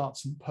Gantt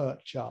charts and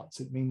PERT charts.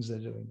 It means they're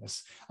doing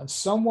this. And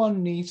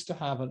someone needs to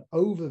have an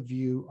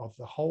overview of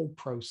the whole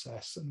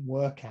process and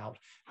work out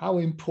how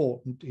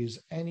important is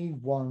any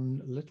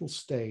one little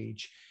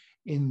stage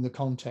in the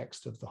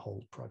context of the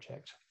whole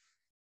project.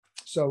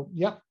 So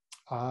yeah,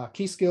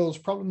 key skills,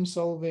 problem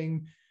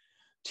solving,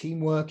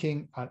 team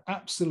working, and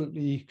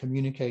absolutely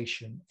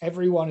communication.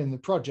 Everyone in the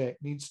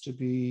project needs to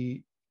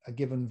be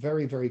given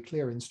very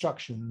clear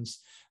instructions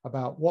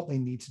about what they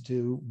need to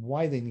do,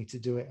 why they need to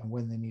do it, and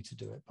when they need to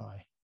do it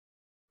by.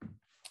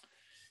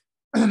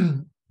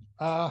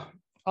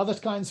 Other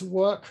kinds of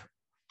work,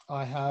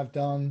 I have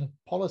done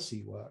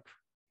policy work.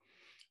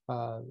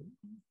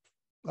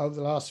 Over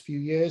the last few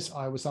years,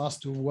 I was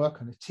asked to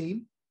work on a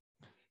team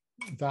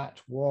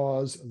that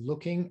was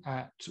looking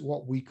at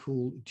what we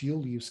call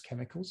dual-use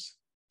chemicals.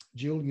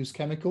 Dual-use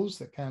chemicals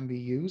that can be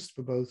used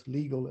for both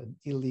legal and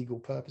illegal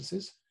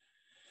purposes.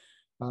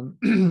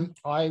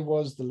 I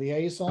was the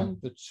liaison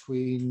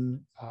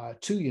between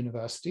two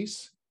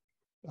universities,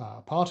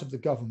 part of the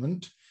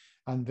government,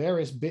 and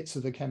various bits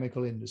of the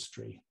chemical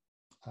industry.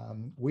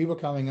 We were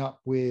coming up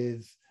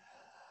with,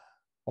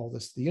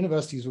 the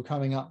universities were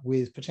coming up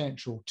with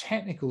potential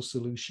technical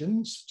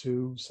solutions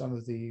to some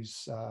of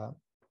these,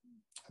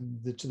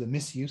 to the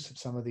misuse of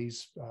some of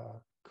these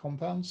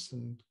compounds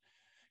and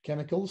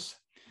chemicals.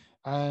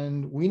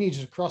 And we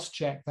needed to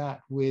cross-check that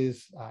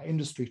with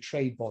industry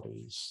trade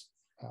bodies.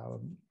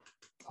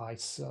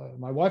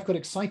 My wife got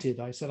excited.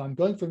 I said, I'm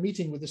going for a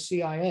meeting with the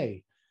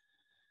CIA.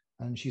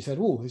 And she said,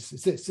 oh,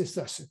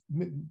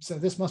 so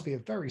this must be a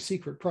very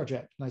secret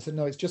project. And I said,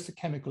 no, it's just the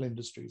Chemical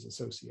Industries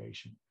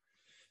Association.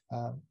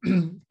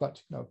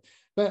 But no,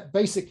 but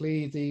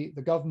basically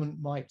the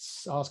government might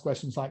ask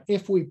questions like,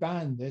 if we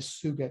ban this,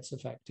 who gets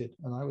affected?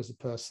 And I was the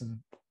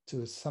person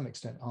to some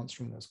extent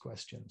answering those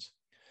questions.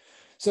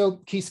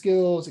 So key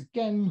skills,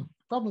 again,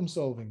 problem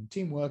solving,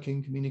 team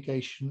working,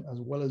 communication,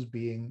 as well as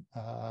being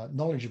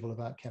knowledgeable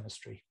about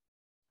chemistry.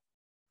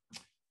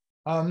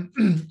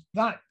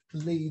 That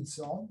leads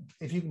on,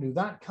 if you can do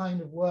that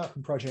kind of work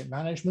in project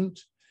management,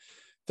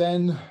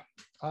 then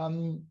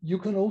you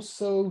can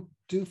also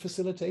do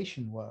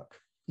facilitation work.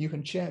 You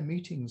can chair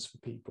meetings for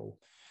people.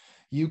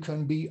 You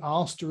can be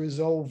asked to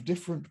resolve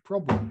different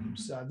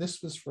problems.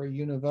 This was for a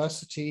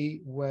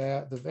university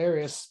where the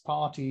various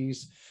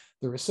parties,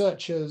 the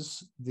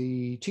researchers,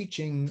 the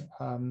teaching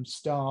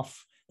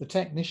staff, the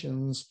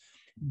technicians,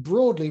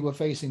 broadly were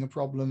facing a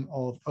problem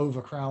of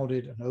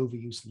overcrowded and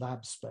overused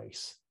lab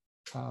space.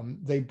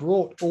 They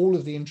brought all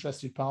of the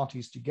interested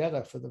parties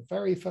together for the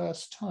very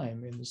first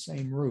time in the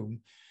same room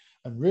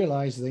and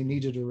realized they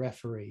needed a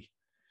referee.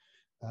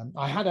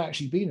 I had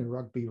actually been a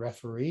rugby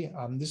referee.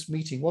 This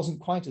meeting wasn't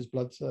quite as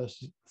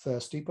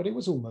bloodthirsty, but it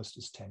was almost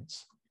as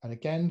tense. And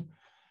again,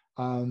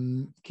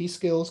 key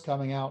skills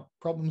coming out,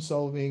 problem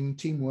solving,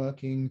 team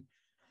working.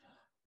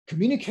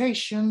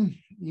 Communication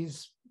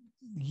is,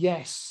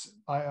 yes,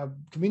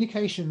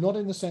 communication not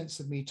in the sense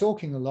of me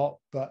talking a lot,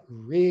 but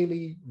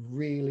really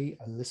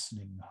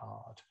listening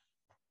hard.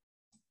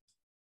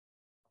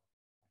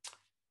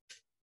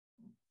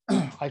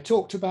 I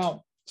talked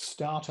about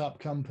startup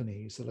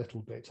companies a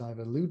little bit. I've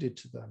alluded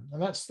to them.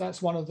 And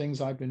that's one of the things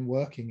I've been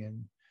working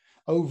in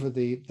over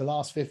the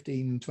last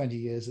 15, 20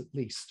 years at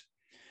least.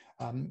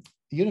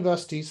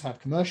 Universities have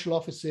commercial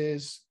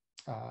offices.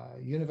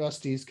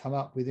 Universities come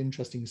up with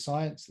interesting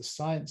science. The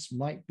science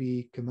might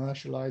be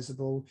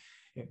commercializable.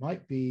 It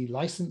might be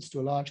licensed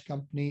to a large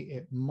company.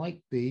 It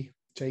might be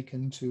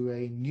taken to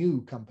a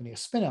new company, a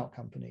spin-out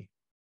company.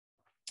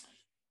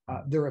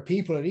 There are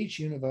people at each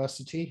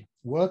university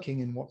working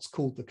in what's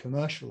called the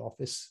commercial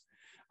office,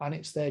 and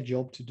it's their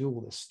job to do all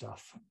this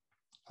stuff.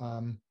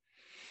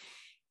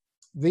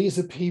 These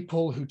are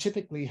people who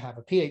typically have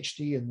a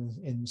PhD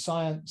in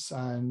science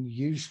and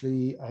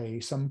usually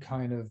some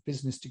kind of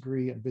business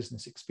degree and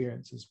business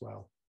experience as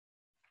well.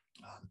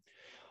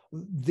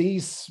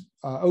 These,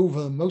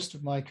 over most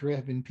of my career,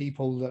 have been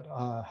people that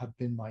have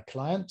been my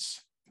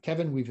clients.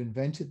 Kevin, we've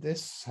invented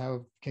this.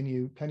 How can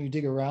you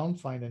dig around,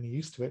 find any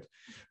use to it?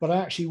 But I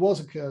actually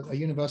was a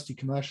university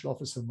commercial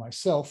officer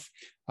myself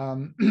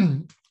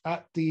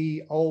at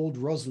the old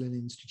Roslin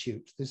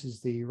Institute. This is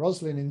the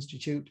Roslin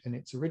Institute in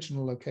its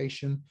original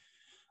location.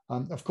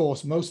 Of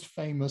course, most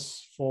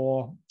famous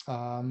for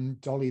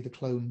Dolly the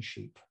clone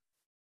sheep.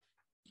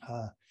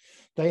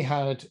 They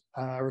had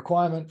a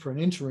requirement for an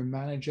interim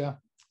manager.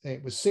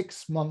 It was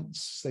 6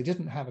 months. They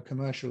didn't have a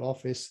commercial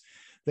office.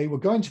 They were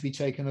going to be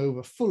taken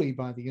over fully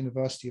by the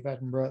University of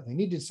Edinburgh. They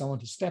needed someone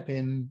to step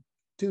in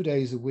 2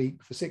 days a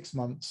week for 6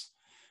 months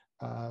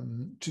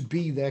to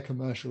be their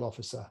commercial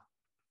officer.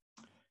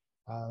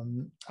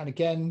 And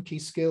again, key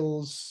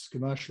skills: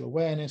 commercial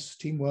awareness,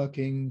 team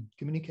working,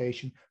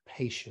 communication,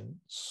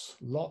 patience,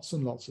 lots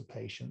and lots of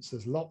patience.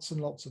 There's lots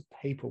and lots of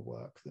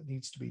paperwork that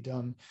needs to be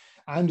done,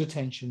 and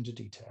attention to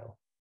detail.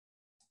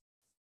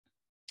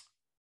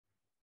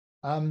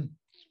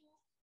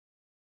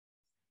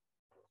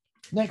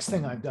 Next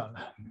thing I've done,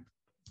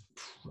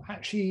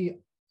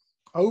 actually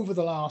over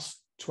the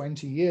last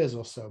 20 years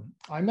or so,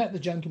 I met the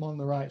gentleman on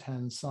the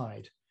right-hand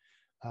side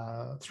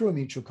through a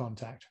mutual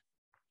contact.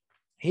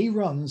 He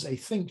runs a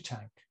think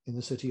tank in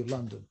the City of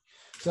London.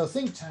 So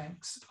think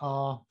tanks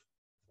are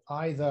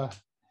either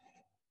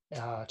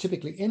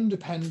typically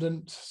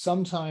independent,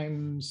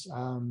 sometimes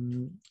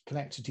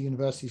connected to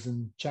universities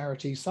and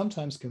charities,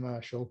 sometimes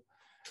commercial,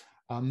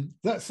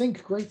 that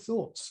think great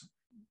thoughts.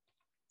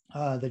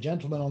 The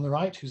gentleman on the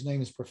right, whose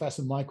name is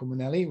Professor Michael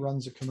Manelli,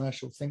 runs a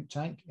commercial think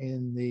tank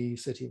in the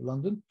City of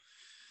London.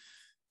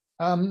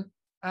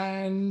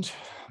 And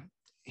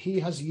he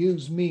has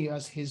used me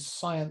as his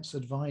science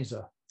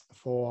advisor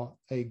for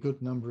a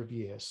good number of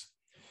years.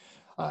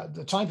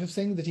 The type of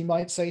thing that he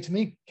might say to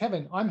me: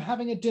 Kevin, I'm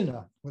having a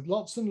dinner with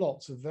lots and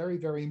lots of very,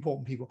 very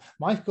important people.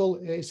 Michael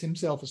is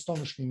himself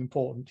astonishingly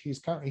important. He's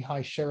currently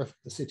High Sheriff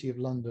of the City of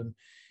London.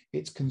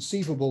 It's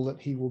conceivable that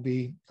he will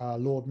be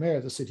Lord Mayor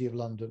of the City of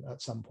London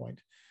at some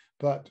point,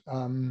 but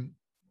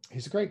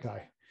he's a great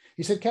guy.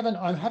 He said, Kevin,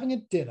 I'm having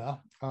a dinner.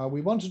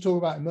 We want to talk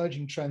about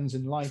emerging trends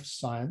in life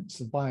science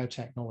and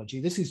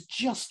biotechnology. This is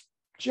just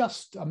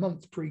a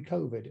month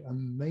pre-COVID,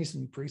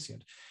 amazingly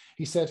prescient.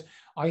 He said,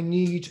 I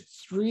need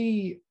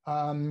three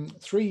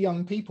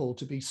young people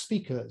to be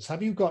speakers.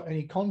 Have you got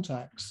any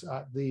contacts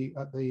in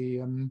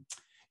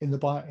the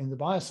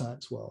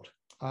bioscience world?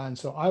 And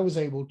so I was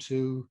able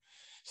to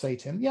say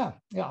to him, yeah,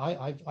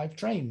 I've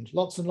trained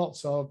lots and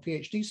lots of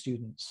PhD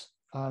students,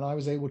 and I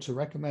was able to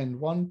recommend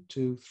 1,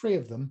 2, 3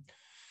 of them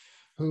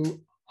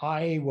who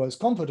I was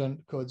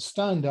confident could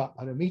stand up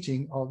at a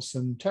meeting of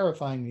some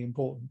terrifyingly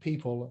important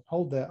people,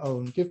 hold their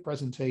own, give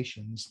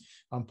presentations,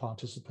 and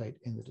participate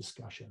in the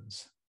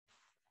discussions.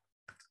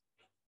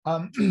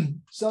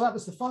 So that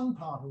was the fun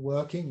part of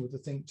working with the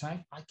think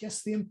tank. I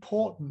guess the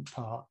important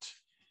part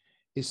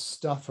is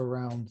stuff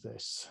around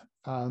this.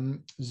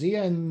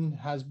 ZN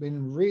has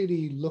been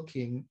really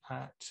looking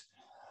at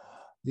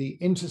the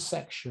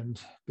intersection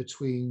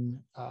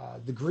between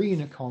the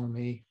green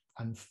economy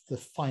and the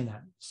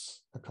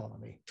finance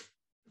economy.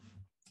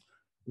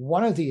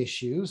 One of the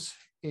issues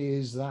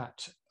is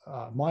that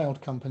my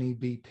old company,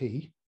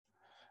 BP,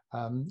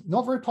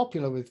 not very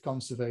popular with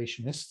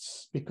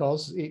conservationists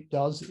because it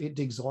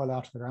digs oil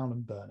out of the ground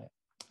and burn it.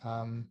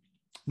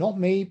 Not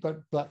me,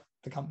 but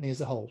the company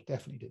as a whole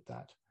definitely did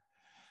that.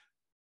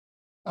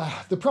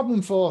 The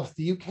problem for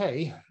the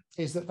UK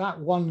is that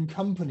one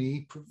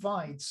company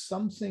provides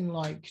something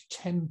like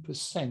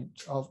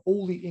 10% of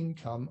all the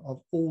income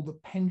of all the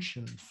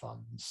pension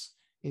funds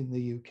in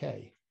the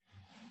UK.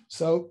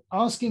 So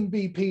asking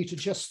BP to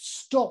just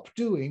stop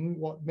doing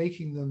what makes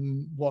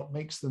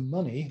them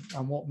money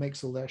and what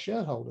makes all their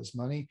shareholders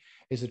money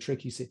is a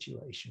tricky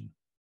situation.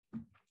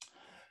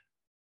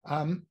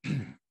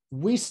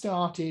 We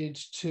started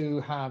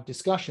to have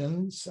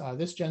discussions.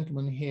 This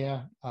gentleman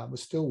here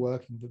was still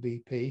working for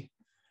BP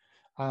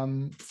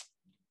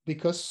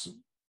because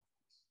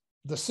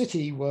the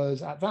city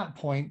was, at that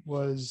point,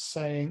 was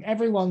saying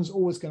everyone's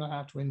always going to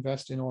have to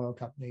invest in oil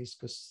companies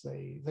because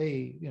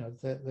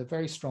they're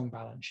very strong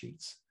balance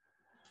sheets.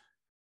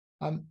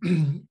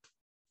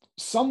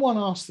 Someone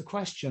asked the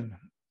question,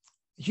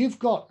 you've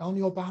got on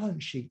your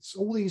balance sheets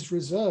all these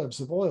reserves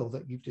of oil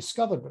that you've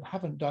discovered but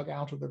haven't dug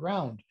out of the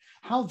ground.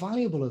 How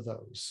valuable are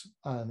those?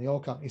 And the oil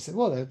company said,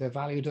 well, they're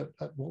valued at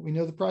what we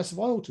know the price of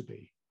oil to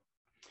be.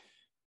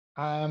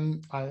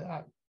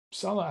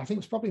 So I think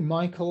it was probably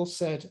Michael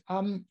said,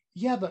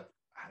 yeah, but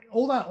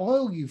all that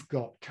oil you've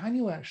got, can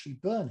you actually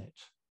burn it?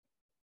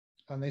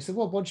 And they said,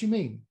 well, what do you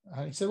mean?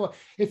 And he said, well,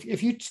 if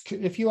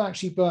you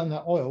actually burn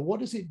that oil, what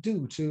does it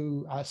do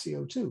to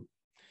CO2?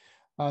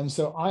 And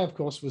so I, of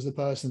course, was the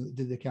person that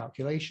did the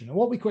calculation. And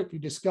what we quickly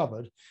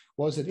discovered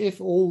was that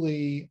if all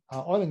the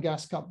oil and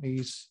gas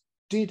companies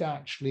did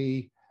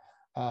actually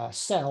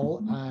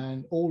sell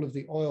and all of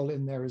the oil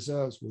in their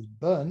reserves was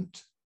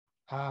burnt,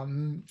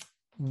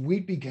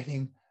 we'd be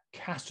getting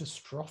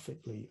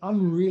catastrophically,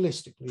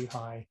 unrealistically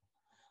high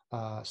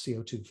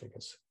CO2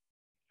 figures.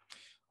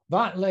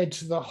 That led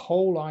to the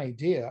whole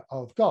idea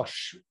of,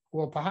 gosh,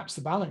 well, perhaps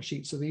the balance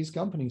sheets of these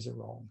companies are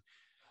wrong.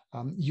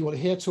 You will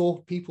hear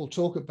people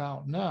talk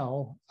about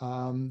now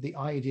the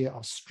idea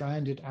of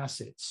stranded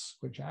assets,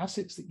 which are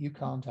assets that you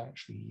can't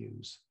actually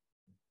use.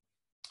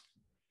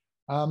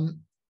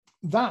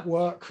 That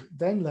work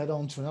then led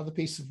on to another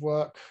piece of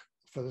work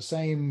for the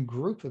same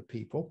group of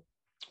people,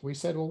 we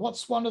said, well,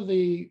 what's one of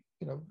the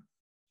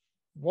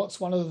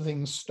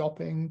things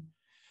stopping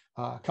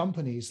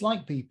companies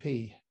like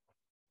BP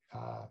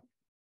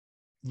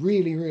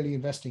really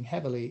investing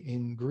heavily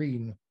in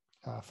green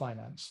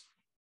finance?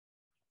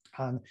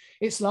 And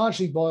it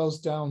largely boils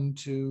down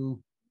to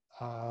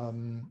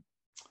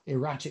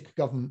erratic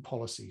government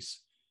policies.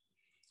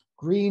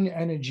 Green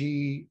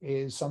energy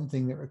is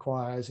something that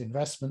requires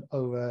investment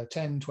over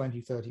 10,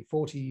 20, 30,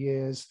 40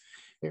 years.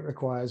 It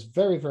requires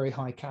very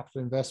high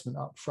capital investment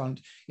up front.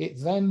 It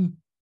then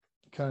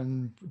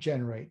can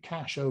generate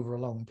cash over a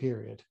long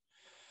period.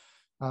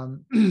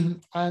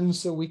 And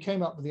so we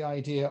came up with the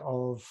idea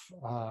of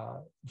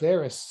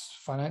various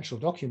financial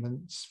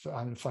documents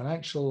and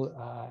financial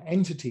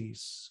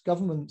entities.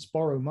 Governments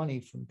borrow money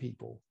from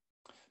people.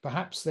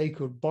 Perhaps they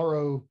could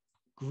borrow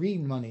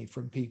green money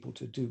from people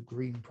to do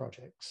green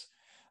projects.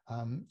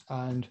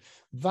 And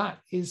that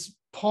is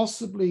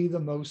possibly the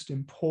most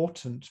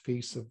important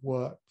piece of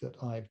work that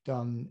I've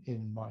done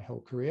in my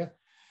whole career.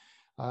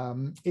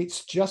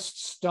 It's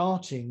just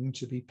starting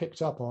to be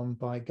picked up on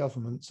by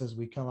governments as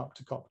we come up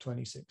to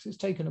COP26. It's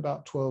taken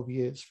about 12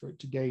 years for it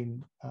to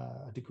gain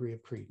a degree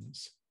of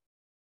credence.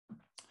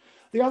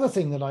 The other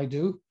thing that I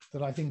do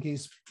that I think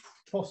is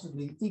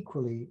possibly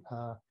equally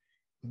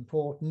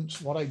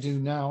important, what I do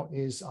now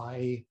is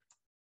I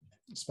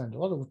spend a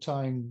lot of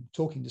time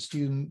talking to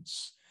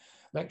students,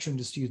 lecturing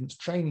to students,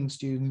 training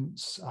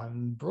students,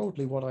 and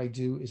broadly what I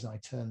do is I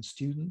turn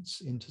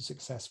students into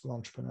successful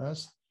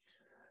entrepreneurs.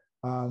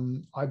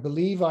 I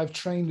believe I've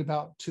trained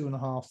about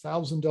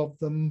 2,500 of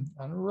them,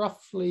 and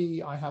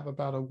roughly I have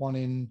about a 1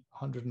 in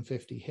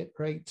 150 hit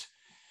rate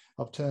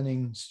of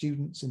turning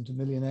students into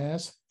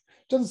millionaires.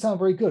 Doesn't sound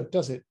very good,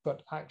 does it?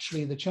 But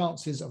actually the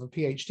chances of a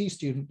PhD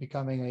student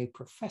becoming a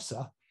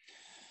professor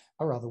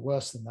are rather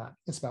worse than that.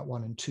 It's about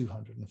 1 in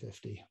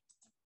 250.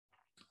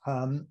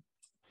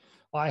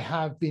 I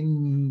have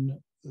been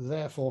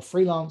therefore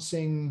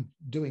freelancing,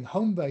 doing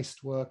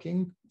home-based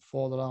working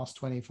for the last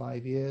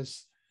 25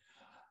 years.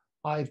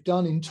 I've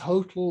done in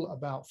total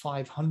about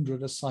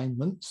 500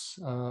 assignments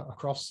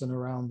across and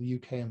around the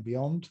UK and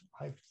beyond.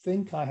 I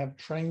think I have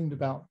trained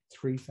about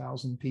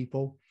 3,000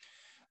 people.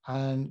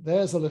 And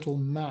there's a little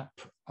map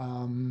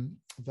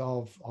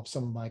of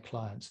some of my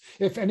clients.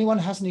 If anyone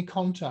has any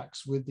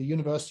contacts with the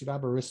University of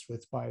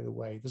Aberystwyth, by the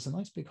way, there's a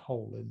nice big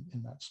hole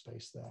in that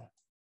space there.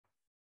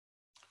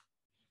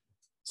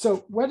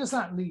 So where does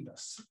that leave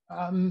us?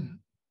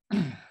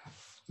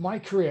 My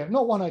career,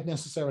 not one I'd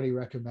necessarily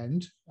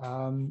recommend.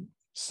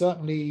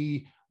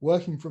 Certainly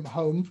working from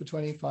home for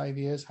 25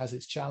 years has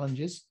its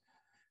challenges.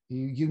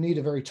 You need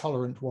a very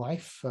tolerant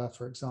wife,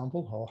 for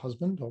example, or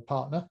husband or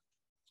partner.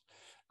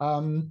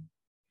 I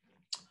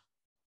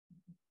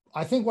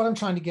think what I'm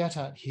trying to get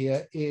at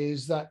here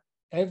is that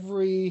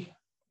every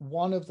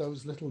one of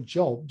those little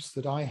jobs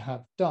that I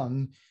have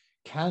done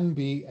can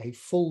be a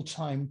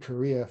full-time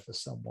career for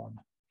someone.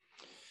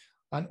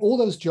 And all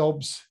those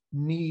jobs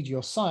need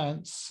your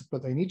science,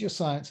 but they need your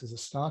science as a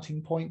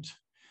starting point.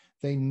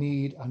 They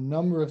need a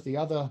number of the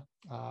other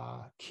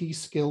key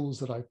skills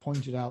that I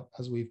pointed out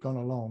as we've gone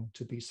along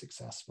to be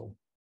successful.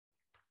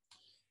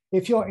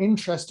 If you're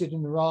interested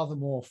in the rather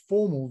more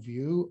formal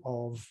view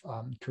of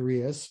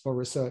careers for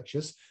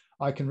researchers,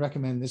 I can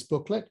recommend this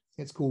booklet.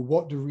 It's called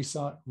What Do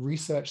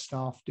Research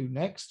Staff Do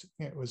Next?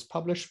 It was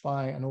published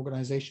by an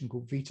organization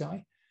called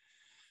Vitae,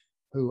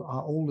 who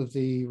are all of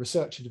the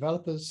researcher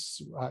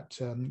developers at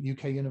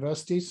UK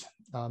universities.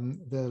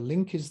 The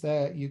link is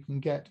there. You can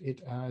get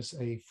it as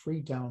a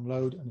free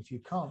download. And if you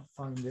can't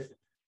find it,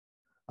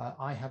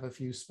 I have a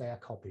few spare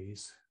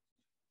copies.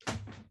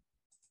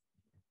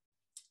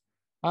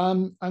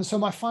 And so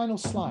my final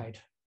slide,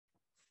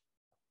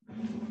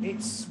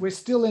 we're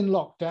still in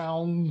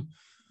lockdown.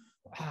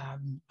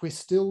 We're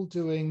still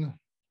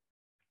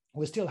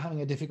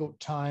having a difficult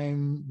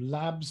time.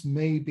 Labs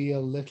may be a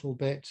little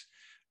bit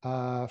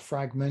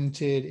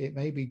fragmented. It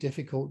may be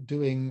difficult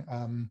doing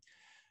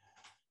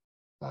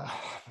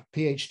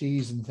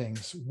PhDs and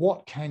things.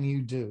 What can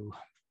you do?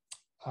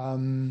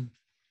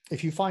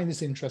 If you find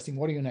this interesting,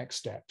 what are your next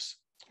steps?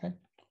 Okay.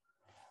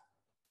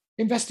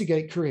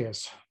 Investigate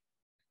careers.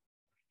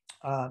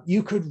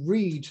 You could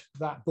read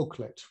that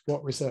booklet,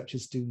 What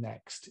Researchers Do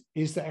Next.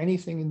 Is there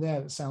anything in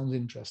there that sounds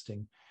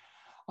interesting?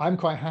 I'm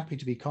quite happy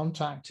to be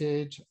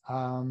contacted.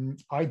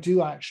 I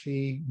do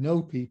actually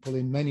know people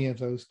in many of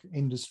those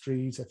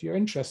industries. If you're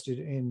interested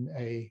in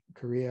a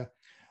career,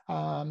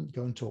 go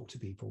and talk to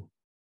people.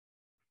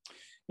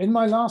 In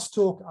my last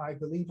talk, I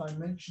believe I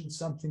mentioned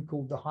something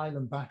called the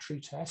Highland Battery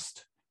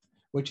Test,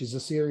 which is a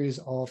series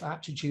of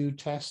aptitude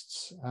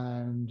tests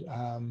and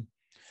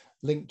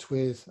linked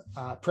with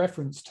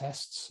preference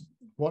tests.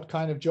 What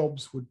kind of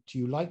jobs would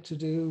you like to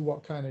do?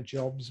 What kind of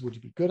jobs would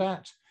you be good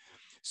at?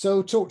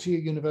 So talk to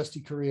your university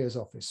careers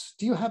office.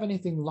 Do you have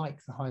anything like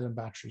the Highland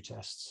Battery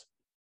tests?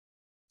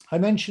 I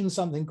mentioned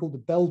something called the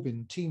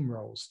Belbin Team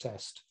Roles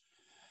Test.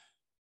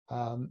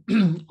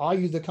 Are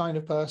you the kind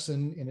of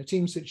person in a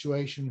team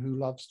situation who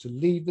loves to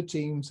lead the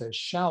team, says,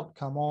 shout,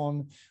 come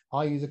on?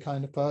 Are you the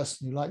kind of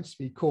person who likes to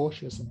be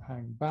cautious and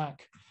hang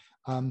back?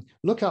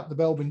 Look up the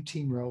Belbin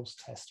Team Roles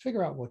test,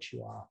 figure out what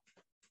you are.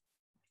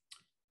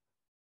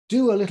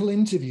 Do a little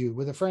interview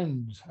with a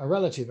friend, a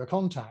relative, a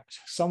contact,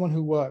 someone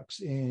who works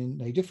in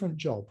a different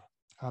job.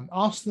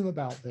 Ask them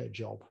about their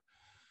job.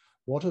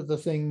 What are the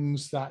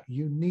things that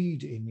you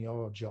need in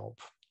your job?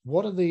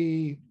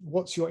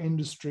 What's your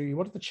industry?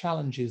 What are the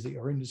challenges that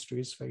your industry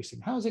is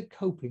facing? How is it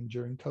coping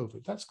during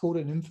COVID? That's called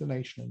an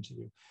information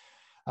interview.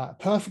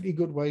 Perfectly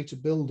good way to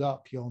build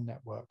up your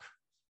network.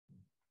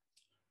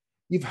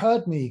 You've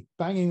heard me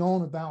banging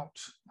on about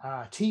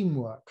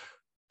teamwork,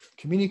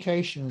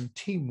 communication and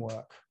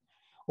teamwork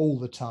all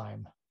the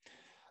time.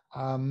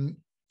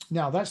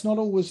 Now, that's not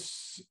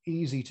always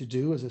easy to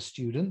do as a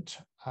student.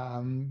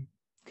 Can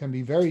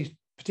be very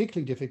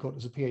particularly difficult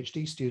as a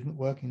PhD student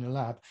working in a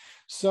lab.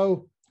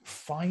 So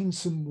find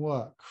some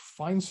work,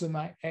 find some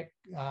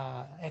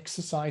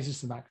exercises,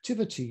 some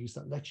activities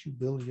that let you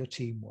build your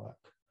teamwork.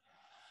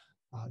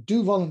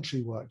 Do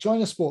voluntary work,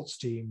 join a sports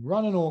team,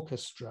 run an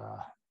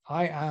orchestra.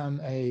 I am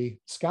a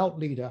scout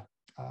leader.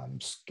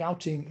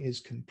 Scouting is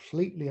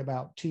completely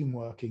about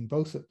teamworking,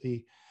 both at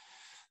the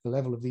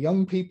level of the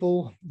young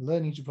people,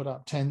 learning to put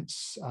up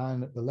tents,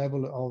 and at the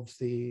level of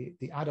the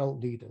adult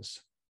leaders.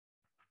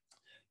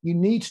 You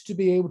need to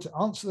be able to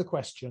answer the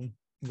question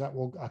that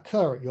will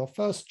occur at your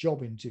first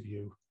job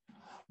interview.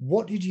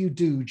 What did you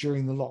do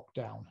during the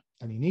lockdown?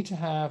 And you need to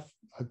have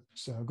a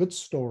good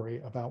story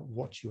about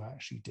what you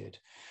actually did.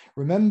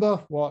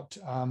 Remember what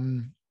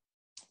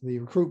the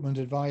recruitment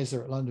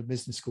advisor at London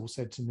Business School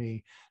said to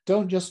me: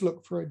 don't just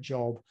look for a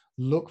job,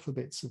 look for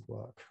bits of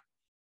work.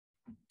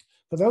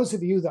 For those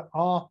of you that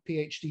are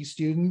PhD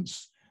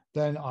students,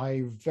 then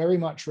I very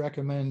much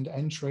recommend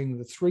entering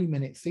the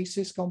 3-minute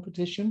thesis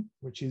competition,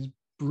 which is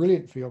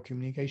brilliant for your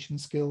communication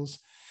skills,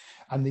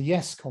 and the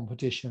YES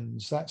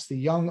competitions. That's the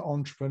Young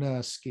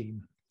Entrepreneur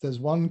Scheme. There's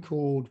one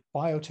called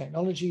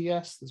Biotechnology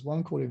YES, there's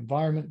one called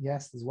Environment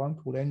YES, there's one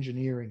called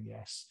Engineering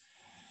YES,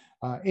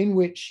 in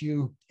which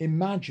you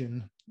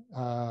imagine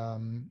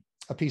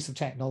a piece of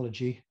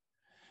technology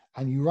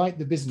and you write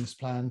the business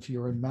plan for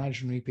your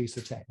imaginary piece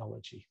of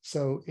technology.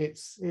 So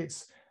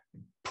it's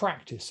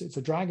practice. It's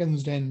a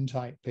Dragon's Den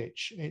type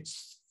pitch.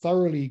 It's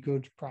thoroughly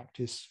good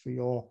practice for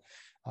your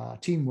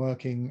team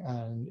working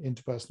and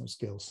interpersonal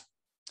skills.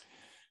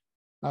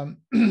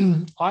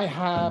 I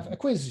have a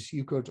quiz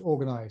you could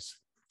organize.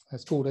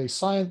 It's called a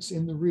Science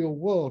in the Real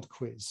World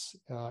quiz.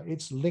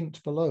 It's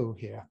linked below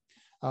here.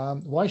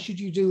 Why should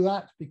you do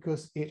that?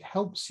 Because it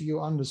helps you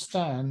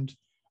understand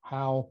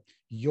how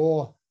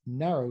your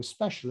narrow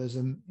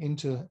specialism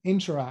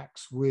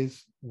interacts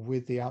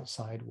with the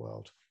outside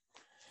world.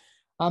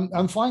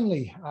 And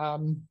finally,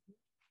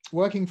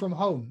 working from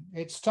home.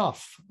 It's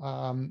tough.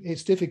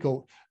 It's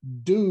difficult.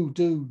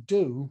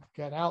 Do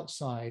get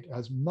outside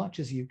as much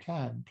as you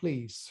can,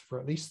 please, for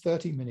at least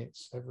 30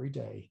 minutes every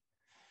day.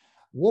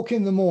 Walk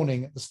in the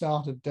morning at the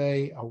start of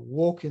day, a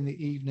walk in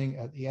the evening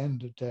at the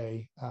end of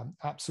day,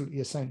 absolutely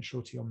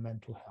essential to your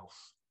mental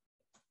health.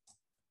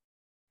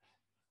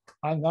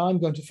 And I'm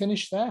going to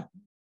finish there.